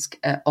Luhansk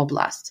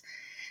oblasts.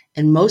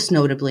 And most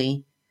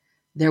notably,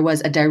 there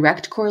was a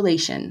direct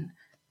correlation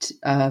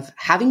of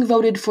having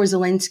voted for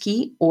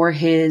Zelensky or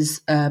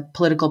his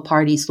political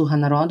party, Sluha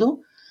Narodu,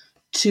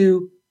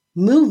 to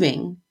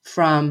moving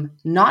from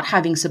not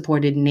having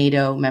supported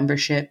NATO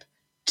membership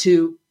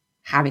to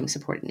having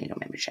supported NATO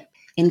membership.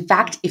 In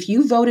fact, if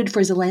you voted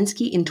for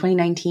Zelensky in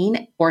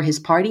 2019 or his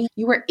party,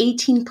 you were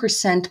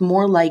 18%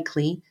 more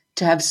likely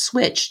to have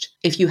switched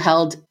if you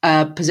held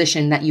a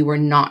position that you were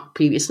not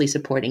previously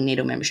supporting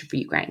NATO membership for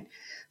Ukraine.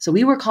 So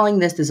we were calling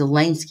this the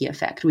Zelensky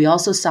effect. We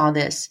also saw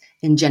this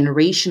in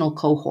generational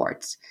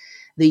cohorts.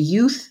 The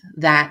youth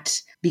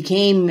that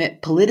became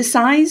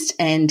politicized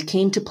and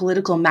came to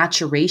political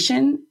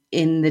maturation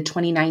in the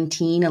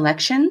 2019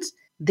 elections,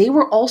 they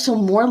were also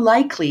more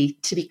likely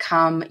to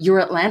become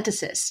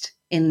Euro-Atlanticist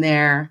in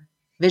their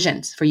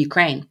visions for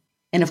Ukraine.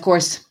 And of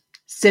course,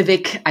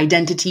 civic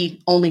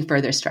identity only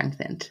further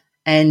strengthened.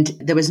 And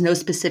there was no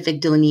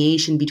specific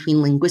delineation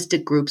between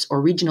linguistic groups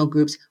or regional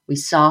groups. We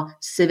saw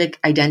civic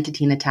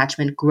identity and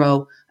attachment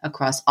grow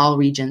across all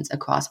regions,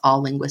 across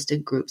all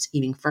linguistic groups,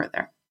 even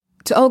further.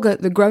 To Olga,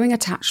 the growing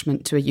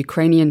attachment to a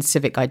Ukrainian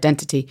civic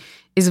identity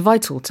is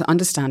vital to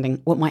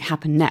understanding what might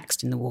happen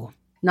next in the war.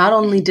 Not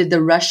only did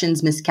the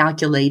Russians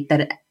miscalculate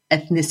that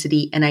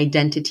ethnicity and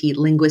identity,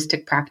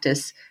 linguistic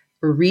practice,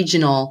 or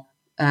regional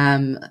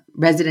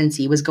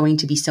residency was going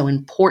to be so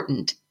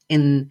important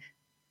in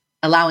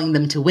allowing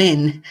them to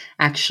win,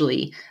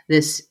 actually,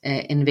 this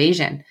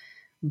invasion.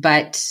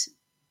 But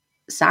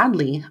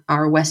sadly,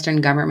 our Western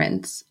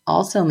governments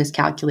also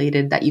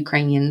miscalculated that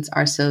Ukrainians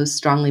are so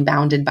strongly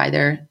bounded by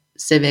their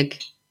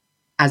civic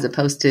as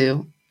opposed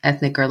to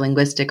ethnic or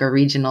linguistic or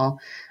regional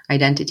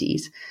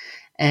identities.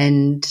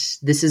 And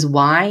this is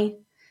why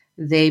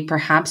they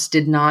perhaps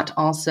did not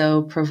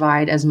also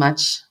provide as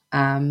much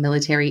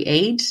military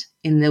aid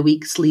in the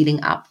weeks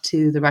leading up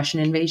to the Russian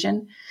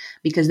invasion,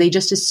 because they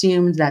just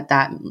assumed that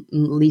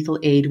lethal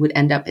aid would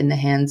end up in the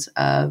hands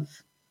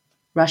of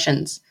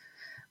Russians.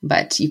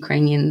 But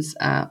Ukrainians,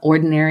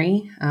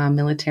 ordinary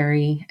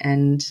military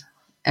and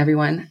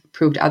everyone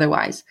proved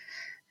otherwise.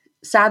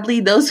 Sadly,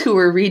 those who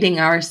were reading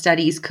our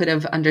studies could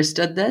have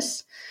understood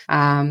this.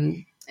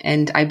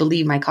 And I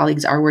believe my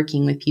colleagues are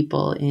working with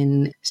people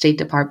in State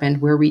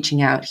Department. We're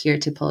reaching out here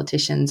to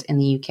politicians in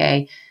the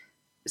UK,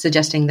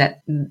 suggesting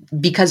that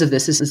because of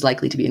this is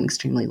likely to be an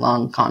extremely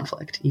long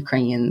conflict.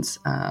 Ukrainians,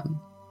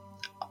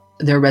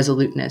 their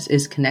resoluteness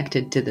is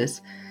connected to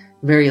this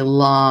very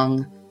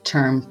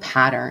long-term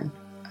pattern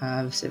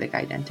of civic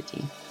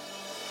identity.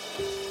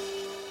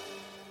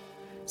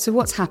 So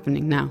what's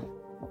happening now?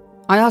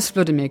 I asked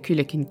Vladimir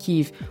Kulik in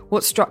Kyiv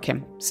what struck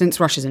him since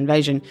Russia's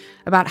invasion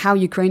about how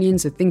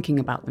Ukrainians are thinking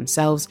about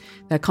themselves,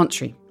 their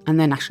country, and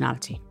their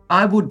nationality.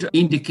 I would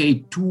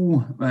indicate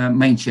two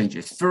main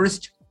changes.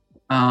 First,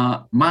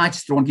 much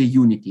stronger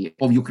unity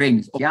of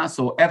Ukrainians. Yeah,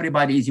 so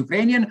everybody is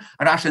Ukrainian.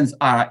 Russians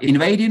are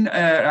invading.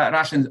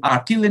 Russians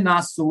are killing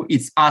us. So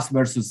it's us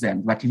versus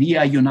them. But we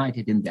are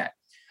united in that.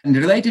 And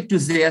related to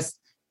this,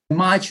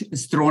 much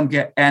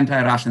stronger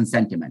anti-Russian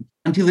sentiment.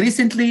 Until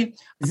recently,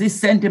 this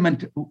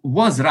sentiment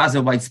was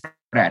rather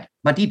widespread,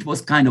 but it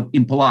was kind of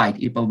impolite.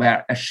 People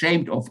were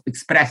ashamed of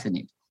expressing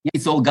it.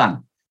 It's all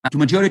gone. To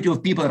majority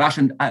of people,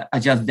 Russians are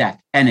just that,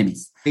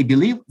 enemies. They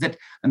believe that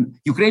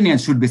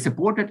Ukrainians should be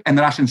supported and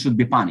Russians should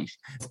be punished.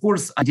 Of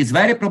course, it is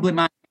very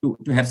problematic to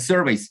have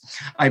surveys.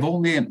 I've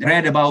only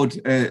read about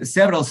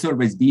several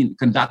surveys being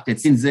conducted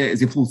since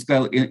the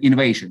full-scale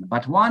invasion,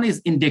 but one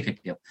is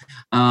indicative.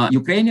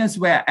 Ukrainians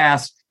were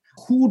asked,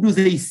 who do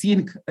they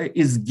think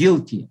is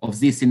guilty of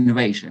this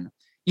invasion?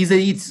 Either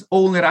it's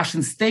only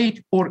Russian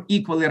state or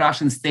equally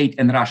Russian state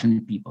and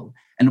Russian people.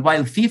 And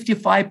while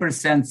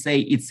 55% say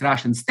it's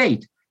Russian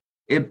state,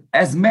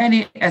 as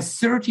many as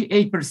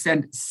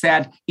 38%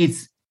 said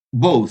it's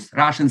both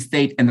Russian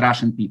state and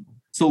Russian people.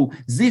 So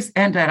this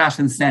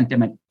anti-Russian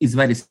sentiment is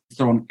very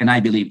strong, and I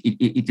believe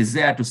it is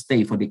there to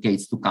stay for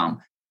decades to come.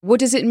 What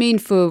does it mean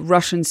for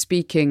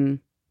Russian-speaking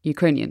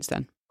Ukrainians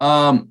then?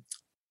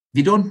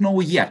 We don't know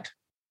yet.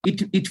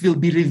 It will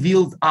be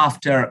revealed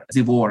after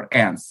the war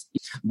ends.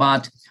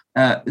 But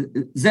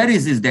there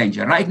is this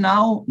danger. Right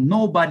now,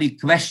 nobody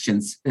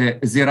questions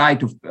the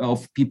right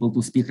of people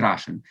to speak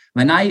Russian.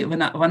 When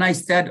I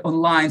stand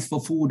online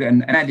for food and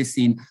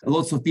medicine,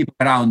 lots of people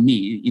around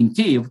me in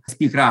Kyiv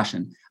speak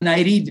Russian. And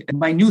I read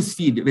my news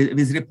feed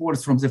with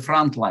reports from the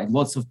front line.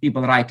 Lots of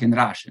people write in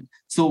Russian.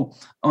 So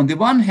on the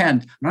one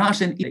hand,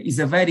 Russian is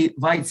a very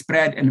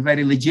widespread and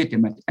very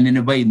legitimate and in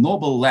a way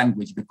noble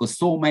language because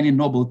so many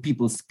noble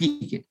people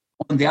speak it.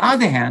 On the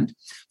other hand,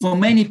 for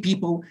many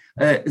people,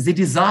 the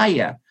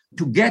desire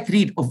to get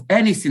rid of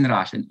anything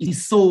Russian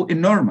is so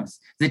enormous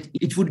that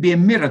it would be a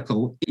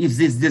miracle if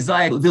this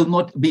desire will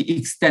not be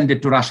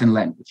extended to Russian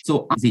language.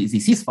 So the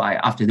ceasefire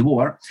after the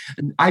war,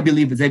 I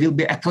believe there will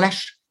be a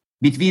clash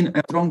between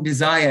a strong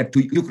desire to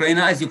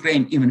Ukrainize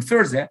Ukraine even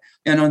further,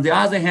 and on the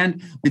other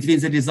hand, between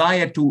the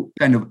desire to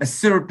kind of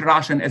assert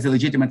Russian as a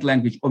legitimate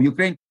language of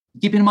Ukraine.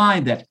 Keep in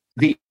mind that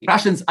the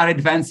Russians are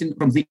advancing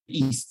from the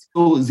east.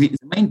 So the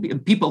main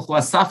people who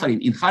are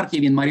suffering in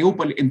Kharkiv, in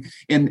Mariupol,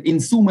 in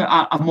Sumy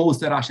are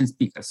mostly Russian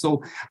speakers.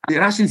 So the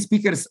Russian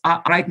speakers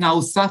are right now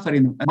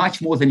suffering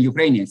much more than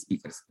Ukrainian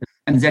speakers.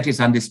 And that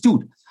is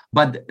understood.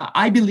 But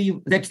I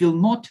believe that will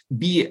not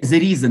be the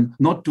reason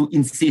not to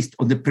insist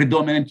on the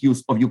predominant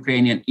use of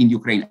Ukrainian in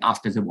Ukraine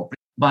after the war.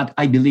 But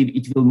I believe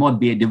it will not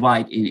be a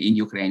divide in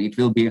Ukraine. It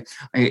will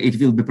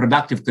be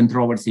productive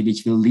controversy,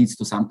 which will lead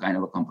to some kind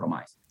of a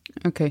compromise.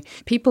 Okay.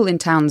 People in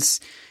towns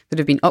that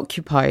have been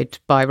occupied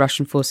by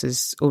Russian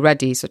forces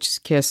already, such as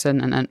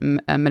Kherson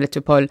and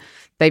Melitopol,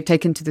 they've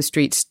taken to the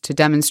streets to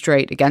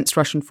demonstrate against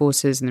Russian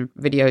forces, and there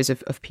are videos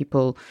of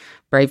people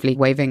bravely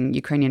waving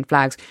Ukrainian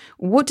flags.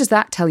 What does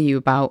that tell you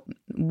about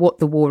what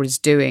the war is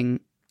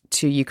doing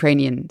to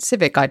Ukrainian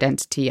civic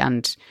identity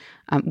and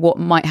what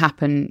might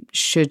happen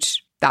should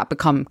that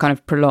become kind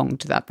of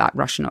prolonged, that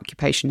Russian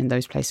occupation in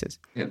those places?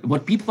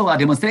 What people are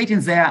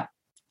demonstrating their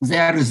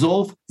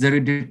resolve, their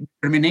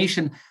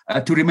determination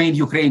to remain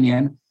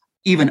Ukrainian,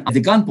 even at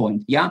the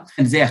gunpoint,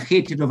 and their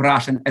hatred of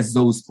Russian as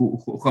those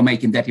who are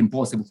making that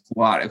impossible,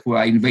 who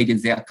are invading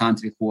their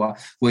country, who are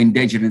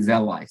endangering their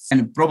lives.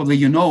 And probably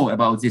you know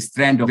about this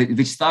trend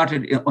which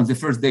started on the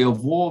first day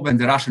of war when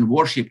the Russian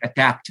warship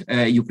attacked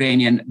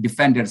Ukrainian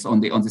defenders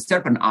on the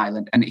Serpent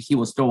Island, and he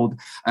was told,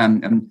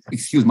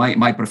 excuse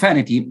my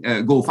profanity,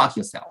 go fuck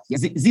yourself.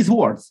 These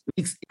words,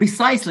 it's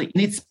precisely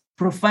in its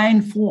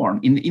profane form,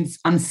 in its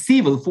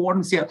uncivil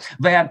forms,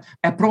 were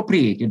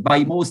appropriated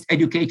by most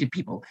educated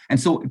people. And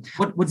so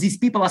what these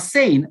people are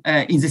saying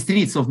in the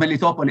streets of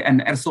Melitopol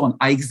and Kherson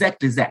are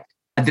exactly that.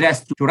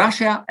 Addressed to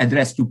Russia,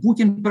 addressed to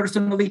Putin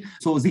personally.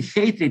 So the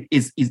hatred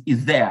is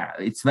there.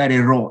 It's very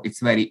raw. It's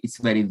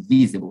very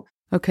visible.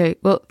 Okay.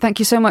 Well, thank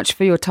you so much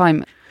for your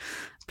time.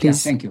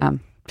 Please, thank you.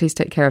 Please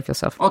take care of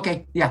yourself.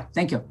 Okay. Yeah.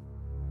 Thank you.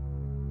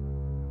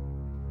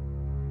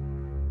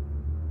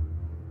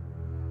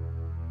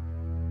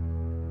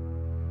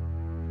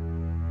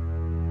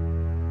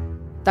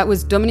 That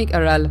was Dominic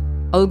Arel,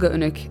 Olga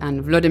Unuk,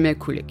 and Vladimir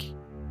Kulik.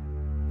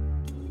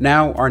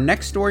 Now, our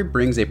next story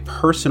brings a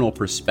personal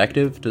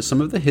perspective to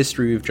some of the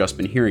history we've just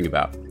been hearing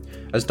about.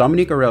 As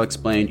Dominic Arel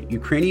explained,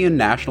 Ukrainian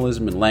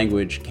nationalism and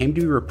language came to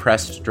be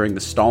repressed during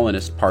the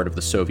Stalinist part of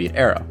the Soviet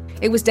era.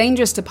 It was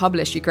dangerous to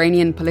publish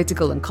Ukrainian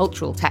political and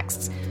cultural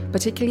texts,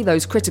 particularly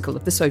those critical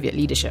of the Soviet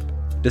leadership.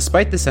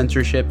 Despite the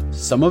censorship,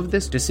 some of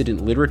this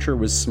dissident literature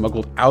was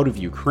smuggled out of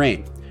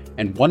Ukraine,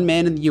 and one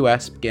man in the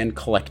US began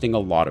collecting a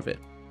lot of it.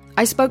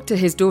 I spoke to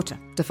his daughter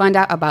to find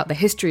out about the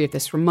history of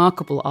this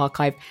remarkable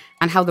archive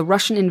and how the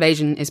Russian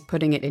invasion is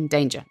putting it in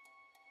danger.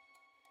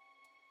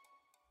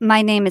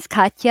 My name is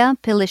Katya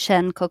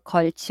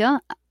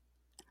Pilishenko-Koltyo.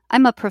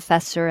 I'm a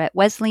professor at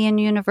Wesleyan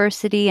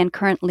University and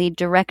currently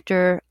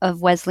director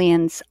of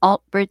Wesleyan's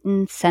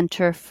Alt-Britain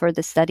Center for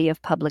the Study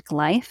of Public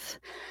Life.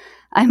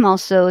 I'm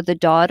also the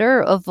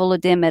daughter of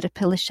Volodymyr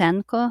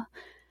Pilishenko.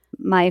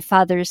 My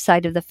father's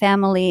side of the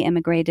family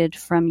immigrated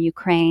from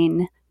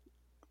Ukraine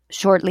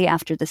shortly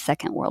after the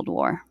Second World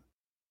War.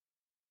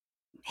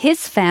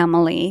 His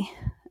family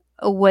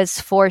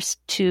was forced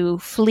to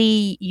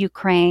flee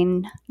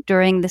Ukraine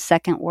during the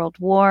Second World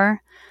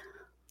War.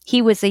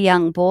 He was a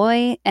young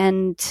boy,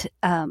 and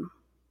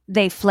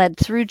they fled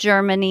through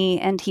Germany,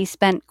 and he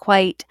spent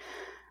quite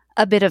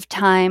a bit of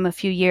time, a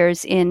few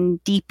years, in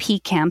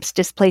DP camps,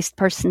 displaced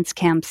persons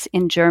camps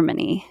in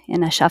Germany,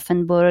 in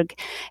Aschaffenburg.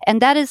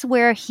 And that is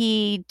where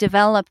he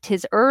developed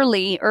his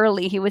early,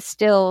 he was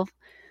still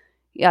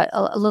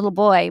a little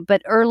boy,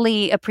 but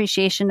early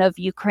appreciation of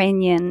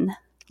Ukrainian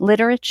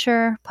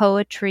literature,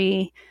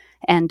 poetry,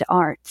 and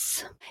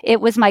arts.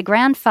 It was my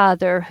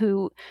grandfather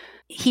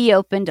he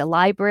opened a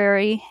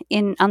library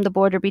on the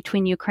border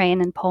between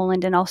Ukraine and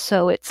Poland, and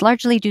also it's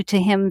largely due to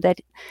him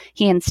that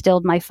he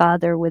instilled my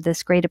father with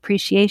this great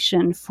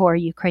appreciation for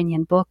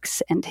Ukrainian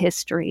books and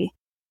history.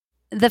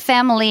 The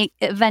family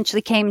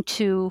eventually came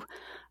to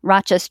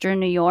Rochester,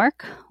 New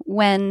York,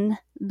 when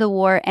the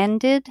war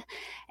ended,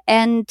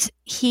 and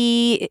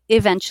he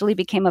eventually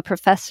became a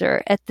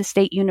professor at the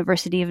State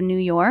University of New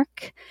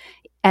York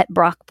at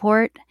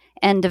Brockport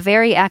and a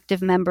very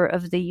active member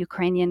of the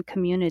Ukrainian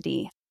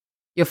community.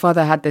 Your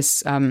father had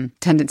this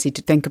tendency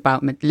to think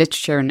about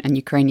literature and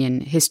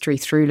Ukrainian history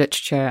through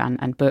literature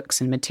and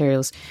books and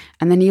materials.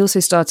 And then he also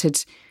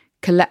started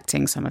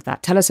collecting some of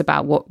that. Tell us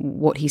about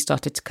what he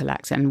started to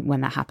collect and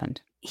when that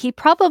happened. He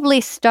probably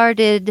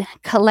started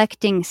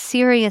collecting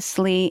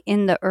seriously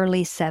in the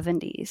early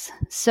 70s.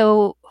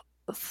 So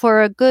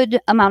for a good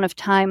amount of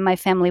time, my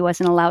family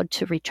wasn't allowed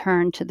to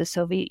return to the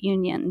Soviet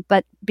Union.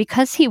 But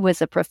because he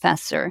was a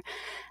professor,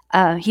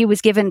 he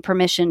was given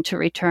permission to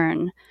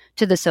return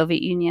to the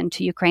Soviet Union,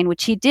 to Ukraine,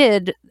 which he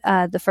did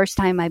the first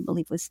time, I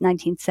believe, was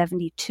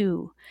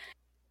 1972.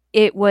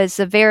 It was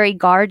a very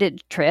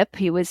guarded trip.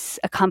 He was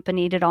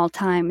accompanied at all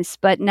times,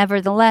 but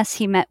nevertheless,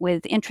 he met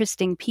with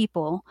interesting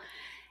people.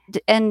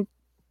 And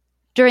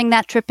during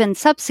that trip and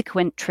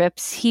subsequent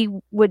trips, he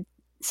would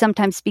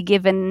sometimes be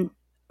given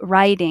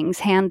writings,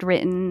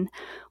 handwritten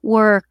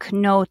work,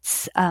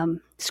 notes,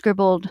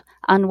 scribbled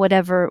on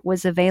whatever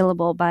was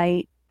available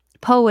by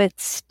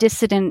poets,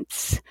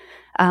 dissidents,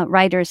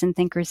 writers and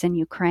thinkers in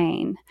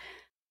Ukraine.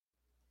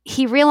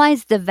 He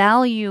realized the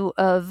value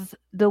of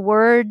the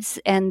words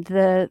and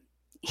the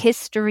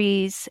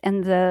histories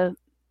and the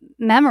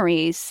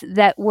memories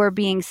that were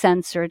being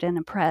censored and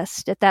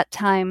oppressed. At that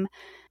time,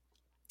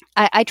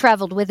 I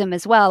traveled with him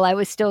as well. I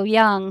was still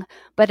young,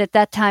 but at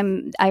that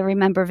time, I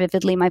remember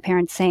vividly my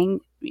parents saying,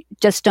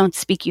 just don't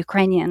speak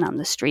Ukrainian on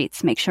the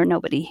streets. Make sure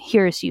nobody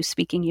hears you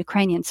speaking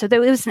Ukrainian. So there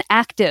was an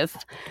active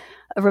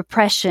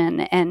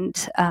repression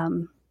and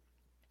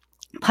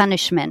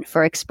punishment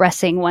for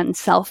expressing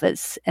oneself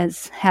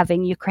as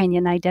having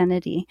Ukrainian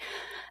identity.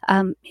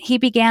 He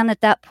began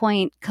at that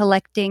point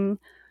collecting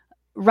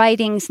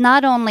writings,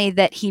 not only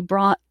that he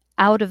brought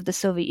out of the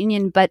Soviet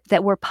Union, but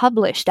that were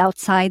published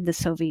outside the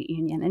Soviet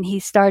Union. And he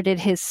started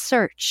his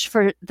search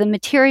for the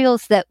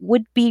materials that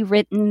would be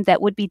written,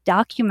 that would be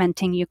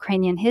documenting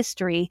Ukrainian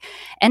history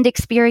and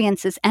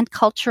experiences and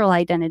cultural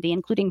identity,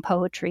 including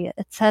poetry,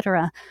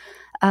 etc.,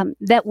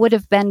 that would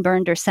have been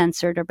burned or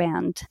censored or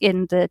banned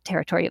in the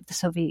territory of the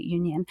Soviet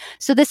Union.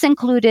 So this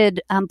included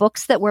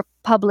books that were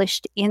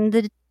published in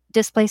the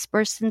displaced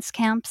persons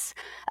camps,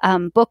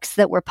 books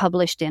that were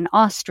published in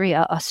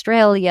Austria,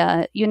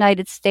 Australia,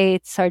 United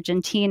States,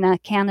 Argentina,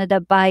 Canada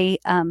by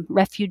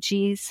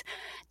refugees,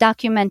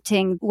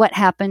 documenting what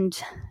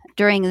happened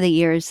during the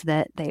years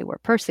that they were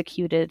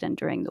persecuted and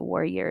during the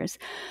war years.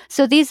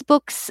 So these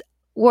books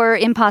were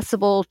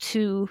impossible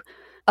to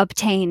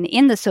obtain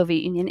in the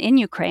Soviet Union, in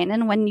Ukraine.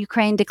 And when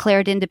Ukraine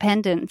declared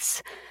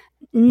independence,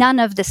 none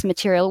of this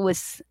material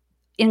was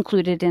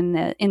included in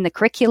the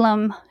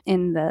curriculum,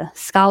 in the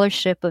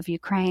scholarship of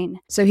Ukraine.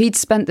 So he'd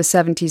spent the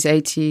 70s,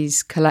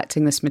 80s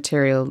collecting this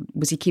material.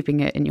 Was he keeping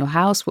it in your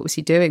house? What was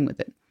he doing with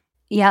it?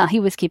 Yeah, he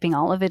was keeping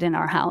all of it in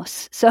our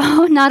house. So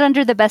not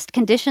under the best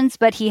conditions,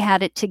 but he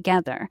had it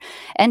together.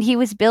 And he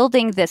was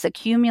building this,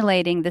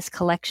 accumulating this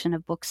collection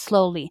of books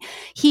slowly.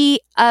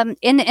 He, and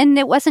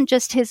it wasn't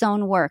just his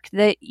own work.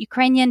 The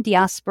Ukrainian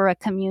diaspora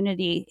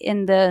community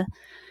in the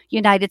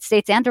United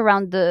States and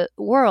around the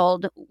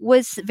world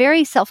was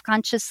very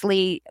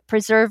self-consciously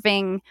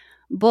preserving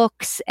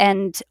books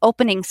and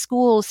opening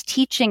schools,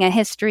 teaching a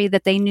history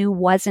that they knew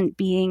wasn't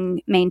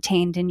being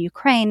maintained in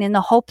Ukraine in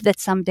the hope that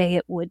someday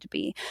it would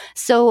be.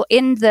 So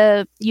in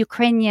the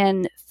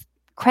Ukrainian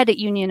Credit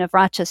Union of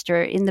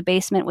Rochester, in the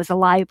basement was a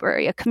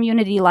library, a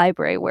community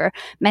library where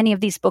many of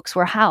these books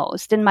were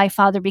housed. And my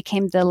father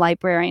became the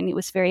librarian. He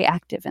was very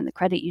active in the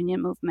credit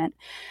union movement.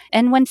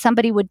 And when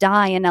somebody would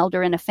die, an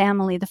elder in a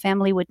family, the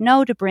family would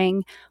know to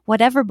bring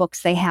whatever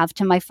books they have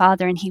to my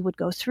father, and he would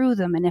go through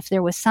them. And if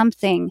there was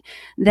something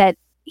that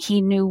he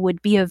knew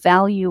would be of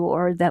value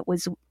or that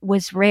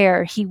was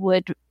rare, he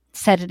would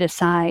set it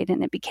aside,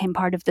 and it became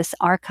part of this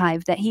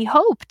archive that he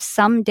hoped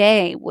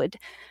someday would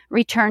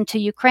return to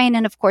Ukraine.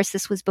 And of course,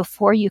 this was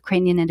before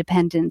Ukrainian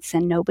independence,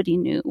 and nobody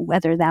knew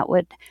whether that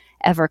would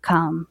ever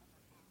come.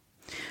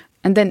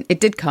 And then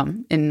it did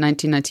come in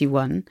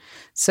 1991.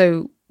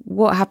 So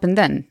what happened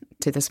then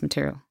to this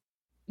material?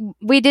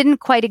 We didn't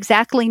quite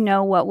exactly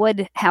know what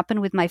would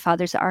happen with my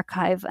father's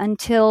archive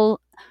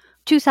until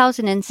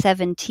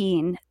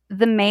 2017.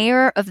 The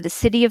mayor of the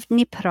city of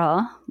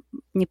Dnipro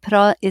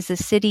is a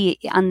city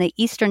on the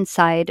eastern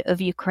side of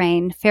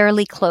Ukraine,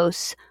 fairly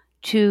close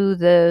to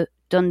the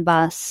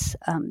Donbas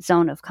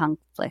zone of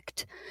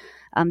conflict.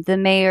 The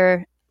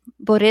mayor,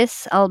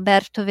 Boris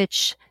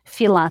Albertovich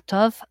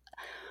Filatov,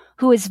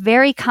 who is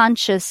very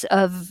conscious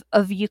of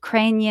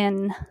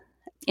Ukrainian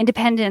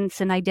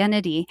independence and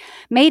identity,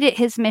 made it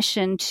his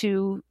mission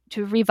to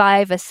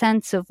revive a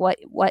sense of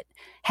what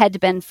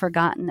had been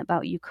forgotten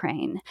about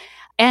Ukraine.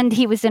 And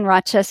he was in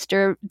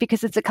Rochester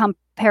because it's a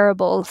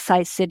comparable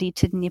size city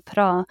to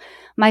Dnipro.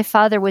 My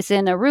father was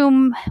in a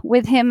room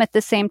with him at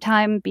the same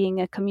time,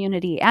 being a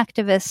community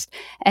activist,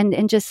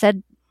 and just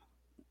said,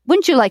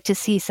 "Wouldn't you like to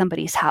see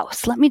somebody's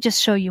house? Let me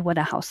just show you what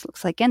a house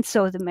looks like." And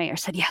so the mayor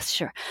said, "Yes,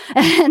 sure."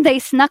 And they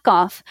snuck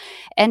off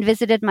and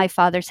visited my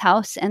father's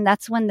house. And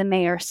that's when the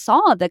mayor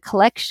saw the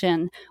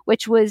collection,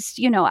 which was,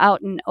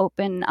 out and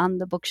open on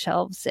the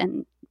bookshelves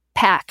and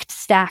packed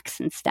stacks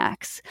and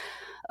stacks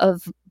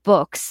of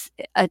books.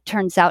 It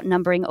turns out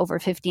numbering over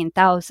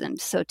 15,000.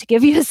 So to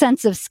give you a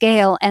sense of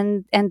scale,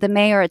 and the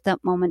mayor at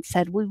that moment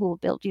said, "We will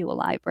build you a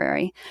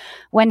library."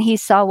 When he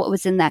saw what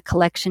was in that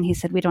collection, he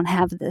said, "We don't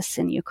have this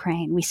in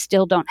Ukraine. We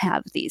still don't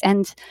have these."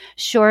 And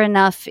sure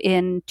enough,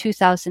 in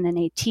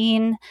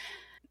 2018,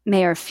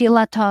 Mayor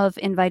Filatov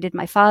invited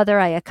my father.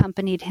 I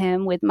accompanied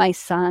him with my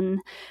son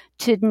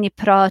to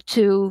Dnipro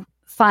to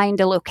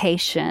find a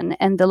location,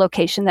 and the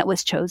location that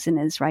was chosen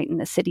is right in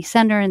the city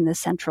center, in the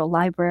central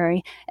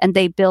library, and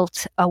they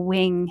built a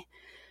wing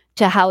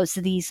to house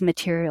these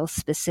materials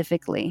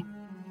specifically.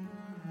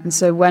 And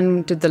so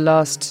when did the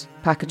last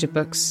package of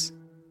books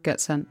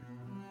get sent?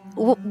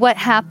 What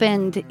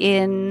happened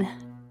in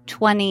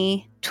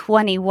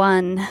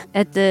 2021,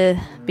 at the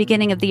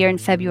beginning of the year in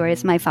February,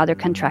 is my father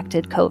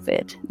contracted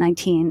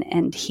COVID-19,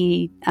 and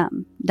he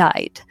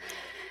died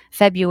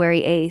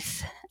February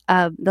 8th.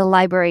 The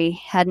library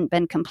hadn't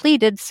been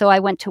completed, so I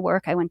went to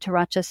work. I went to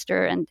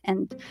Rochester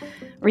and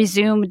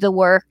resumed the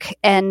work,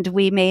 and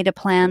we made a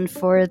plan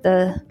for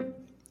the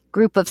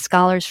group of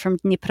scholars from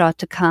Dnipro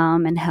to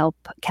come and help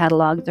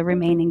catalog the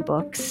remaining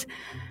books,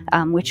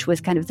 which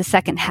was kind of the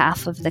second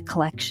half of the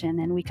collection.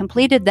 And we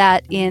completed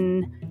that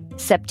in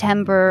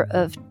September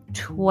of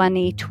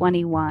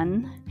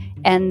 2021,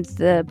 and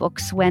the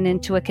books went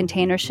into a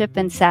container ship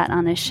and sat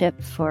on a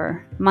ship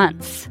for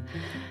months.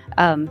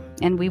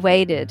 And we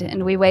waited,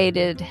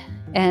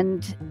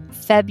 and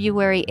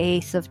February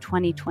 8th of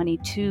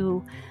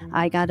 2022,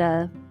 I got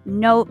a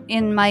note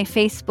in my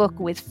Facebook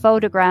with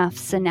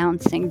photographs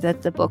announcing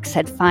that the books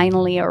had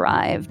finally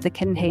arrived. The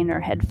container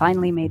had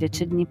finally made it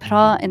to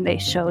Dnipro, and they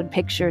showed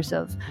pictures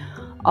of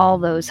all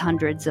those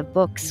hundreds of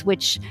books,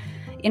 which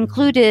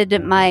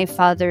included my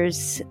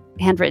father's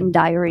handwritten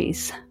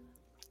diaries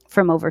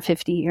from over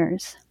 50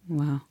 years.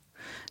 Wow.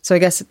 So I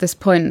guess at this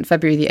point,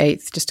 February the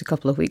 8th, just a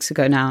couple of weeks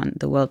ago now, and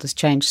the world has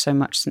changed so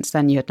much since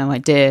then, you had no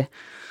idea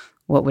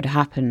what would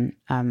happen.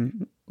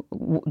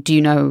 Do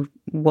you know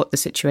what the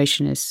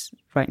situation is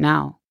right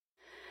now?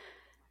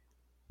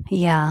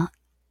 Yeah.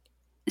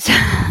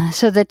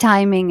 So the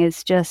timing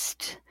is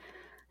just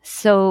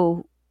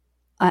so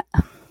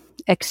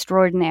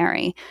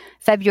extraordinary.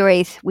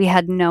 February 8th, we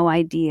had no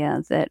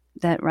idea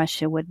that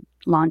Russia would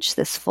launch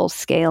this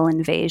full-scale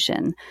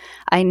invasion.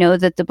 I know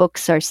that the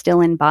books are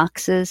still in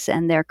boxes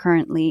and they're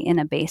currently in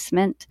a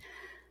basement.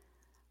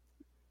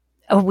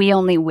 We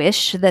only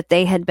wish that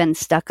they had been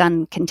stuck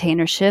on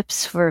container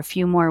ships for a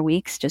few more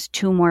weeks, just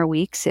 2 more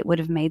weeks. It would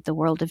have made the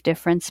world of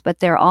difference. But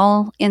they're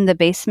all in the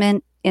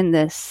basement in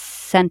the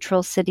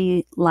Central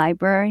City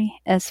Library,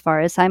 as far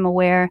as I'm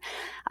aware.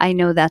 I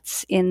know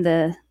that's in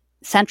the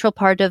central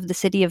part of the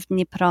city of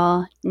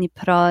Dnipro.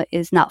 Dnipro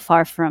is not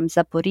far from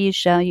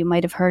Zaporizhzhia. You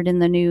might have heard in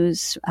the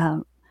news,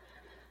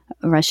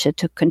 Russia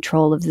took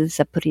control of the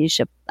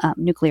Zaporizhzhia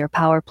nuclear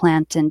power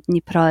plant, and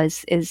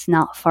Dnipro is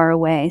not far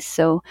away.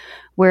 So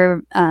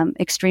we're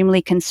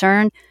extremely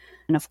concerned.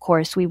 And of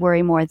course, we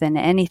worry more than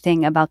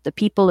anything about the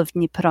people of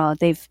Dnipro.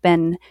 They've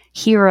been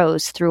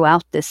heroes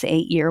throughout this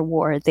 8-year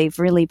war. They've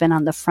really been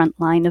on the front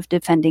line of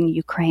defending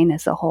Ukraine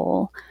as a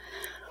whole.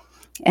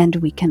 And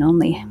we can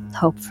only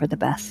hope for the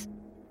best.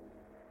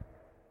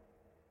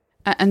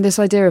 And this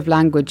idea of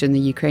language and the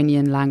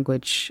Ukrainian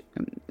language,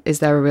 is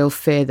there a real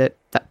fear that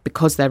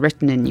because they're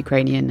written in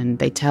Ukrainian and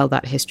they tell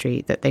that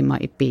history, that they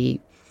might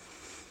be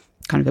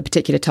kind of a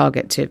particular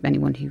target to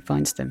anyone who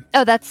finds them?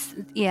 Oh, that's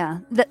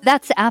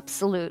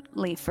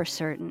absolutely for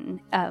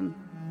certain.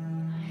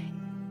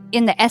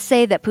 In the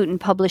essay that Putin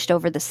published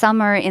over the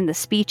summer, in the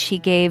speech he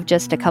gave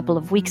just a couple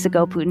of weeks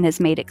ago, Putin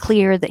has made it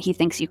clear that he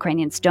thinks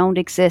Ukrainians don't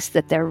exist,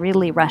 that they're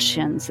really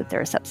Russians, that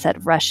they're a subset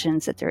of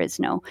Russians, that there is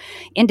no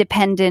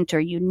independent or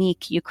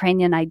unique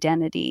Ukrainian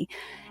identity.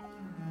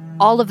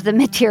 All of the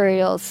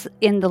materials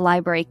in the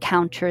library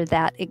counter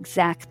that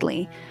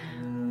exactly.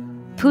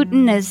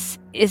 Putin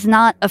is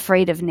not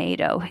afraid of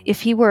NATO.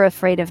 If he were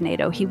afraid of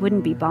NATO, he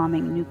wouldn't be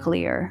bombing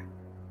nuclear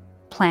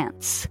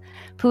plants.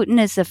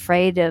 Putin is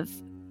afraid of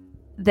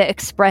the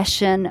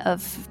expression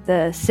of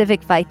the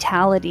civic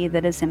vitality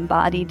that is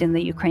embodied in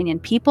the Ukrainian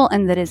people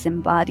and that is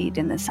embodied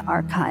in this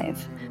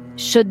archive.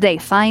 Should they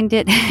find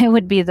it, it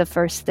would be the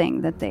first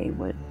thing that they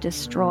would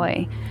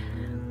destroy.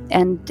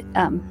 And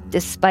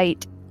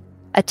despite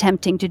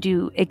attempting to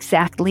do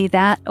exactly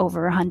that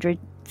over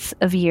hundreds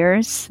of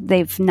years,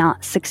 they've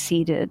not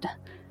succeeded.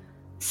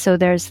 So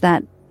there's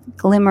that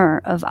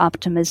glimmer of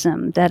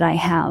optimism that I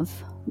have,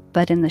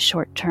 but in the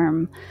short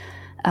term,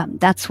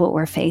 that's what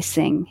we're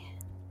facing.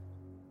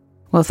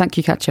 Well, thank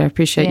you, Katja. I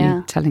appreciate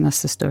you telling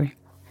us the story.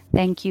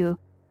 Thank you.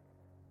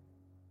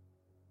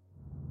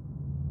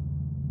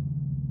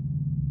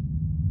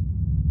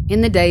 In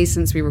the days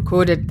since we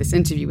recorded this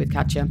interview with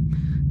Katja,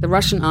 the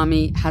Russian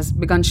army has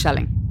begun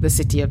shelling the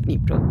city of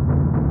Dnipro.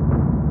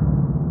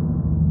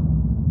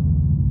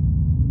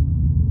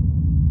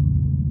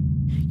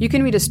 You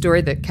can read a story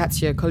that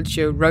Katja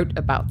Kolcho wrote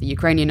about the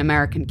Ukrainian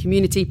American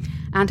community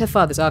and her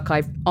father's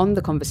archive on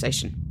The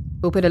Conversation.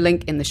 We'll put a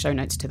link in the show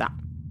notes to that.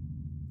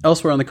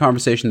 Elsewhere on The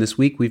Conversation this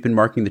week, we've been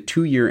marking the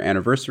 2-year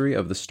anniversary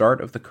of the start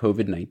of the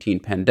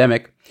COVID-19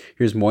 pandemic.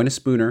 Here's Moina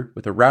Spooner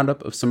with a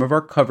roundup of some of our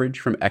coverage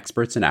from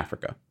experts in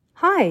Africa.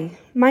 Hi,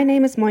 my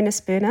name is Moina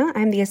Spooner.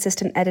 I'm the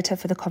assistant editor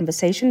for The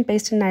Conversation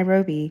based in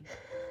Nairobi.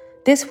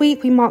 This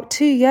week, we mark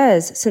 2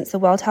 years since the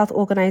World Health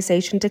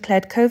Organization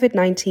declared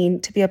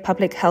COVID-19 to be a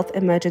public health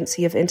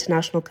emergency of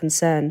international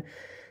concern.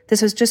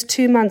 This was just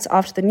 2 months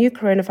after the new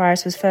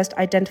coronavirus was first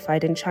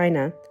identified in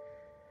China.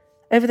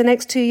 Over the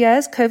next 2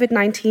 years,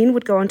 COVID-19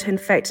 would go on to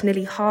infect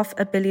nearly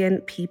 500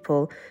 million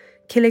people,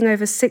 killing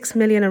over 6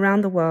 million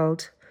around the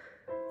world.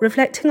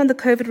 Reflecting on the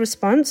COVID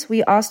response,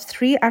 we asked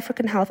 3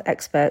 African health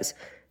experts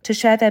to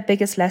share their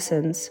biggest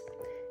lessons.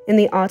 In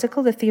the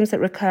article, the themes that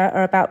recur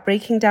are about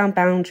breaking down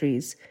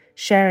boundaries,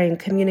 sharing,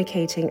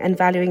 communicating, and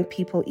valuing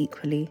people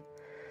equally.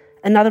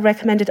 Another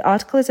recommended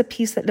article is a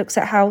piece that looks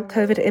at how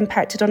COVID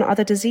impacted on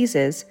other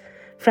diseases.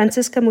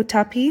 Francisca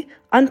Mutapi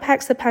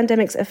unpacks the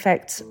pandemic's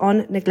effects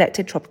on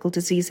neglected tropical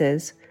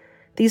diseases.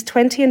 These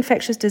 20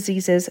 infectious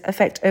diseases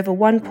affect over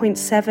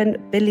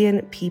 1.7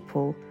 billion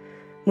people.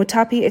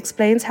 Mutapi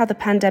explains how the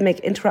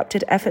pandemic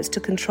interrupted efforts to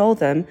control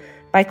them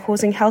by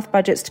causing health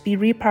budgets to be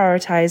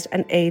reprioritized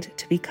and aid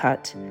to be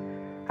cut.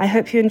 I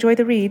hope you enjoy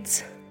the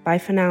reads. Bye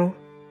for now.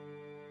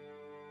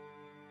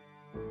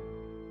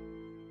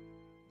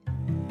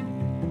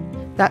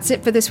 That's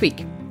it for this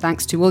week.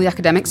 Thanks to all the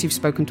academics who've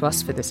spoken to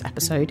us for this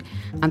episode,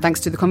 and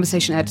thanks to the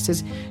Conversation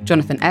editors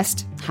Jonathan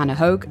Est, Hannah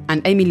Hogue,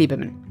 and Amy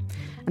Lieberman.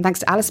 And thanks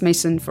to Alice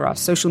Mason for our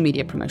social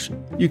media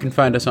promotion. You can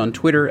find us on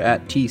Twitter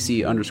at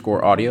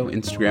TC_audio,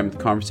 Instagram at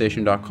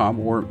theconversation.com,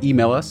 or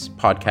email us,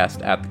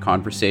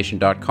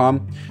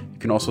 podcast@theconversation.com. You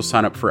can also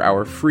sign up for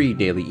our free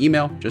daily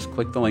email. Just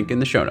click the link in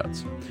the show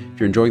notes. If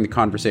you're enjoying The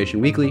Conversation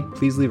Weekly,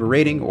 please leave a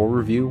rating or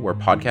review where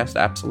podcast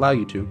apps allow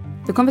you to.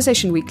 The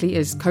Conversation Weekly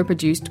is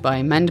co-produced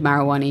by Mend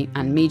Marawani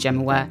and me,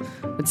 Gemma Ware,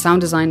 with sound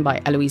design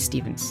by Eloise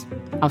Stevens.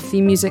 Our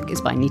theme music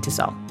is by Nita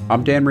Sal.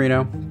 I'm Dan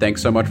Marino.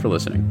 Thanks so much for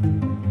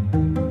listening.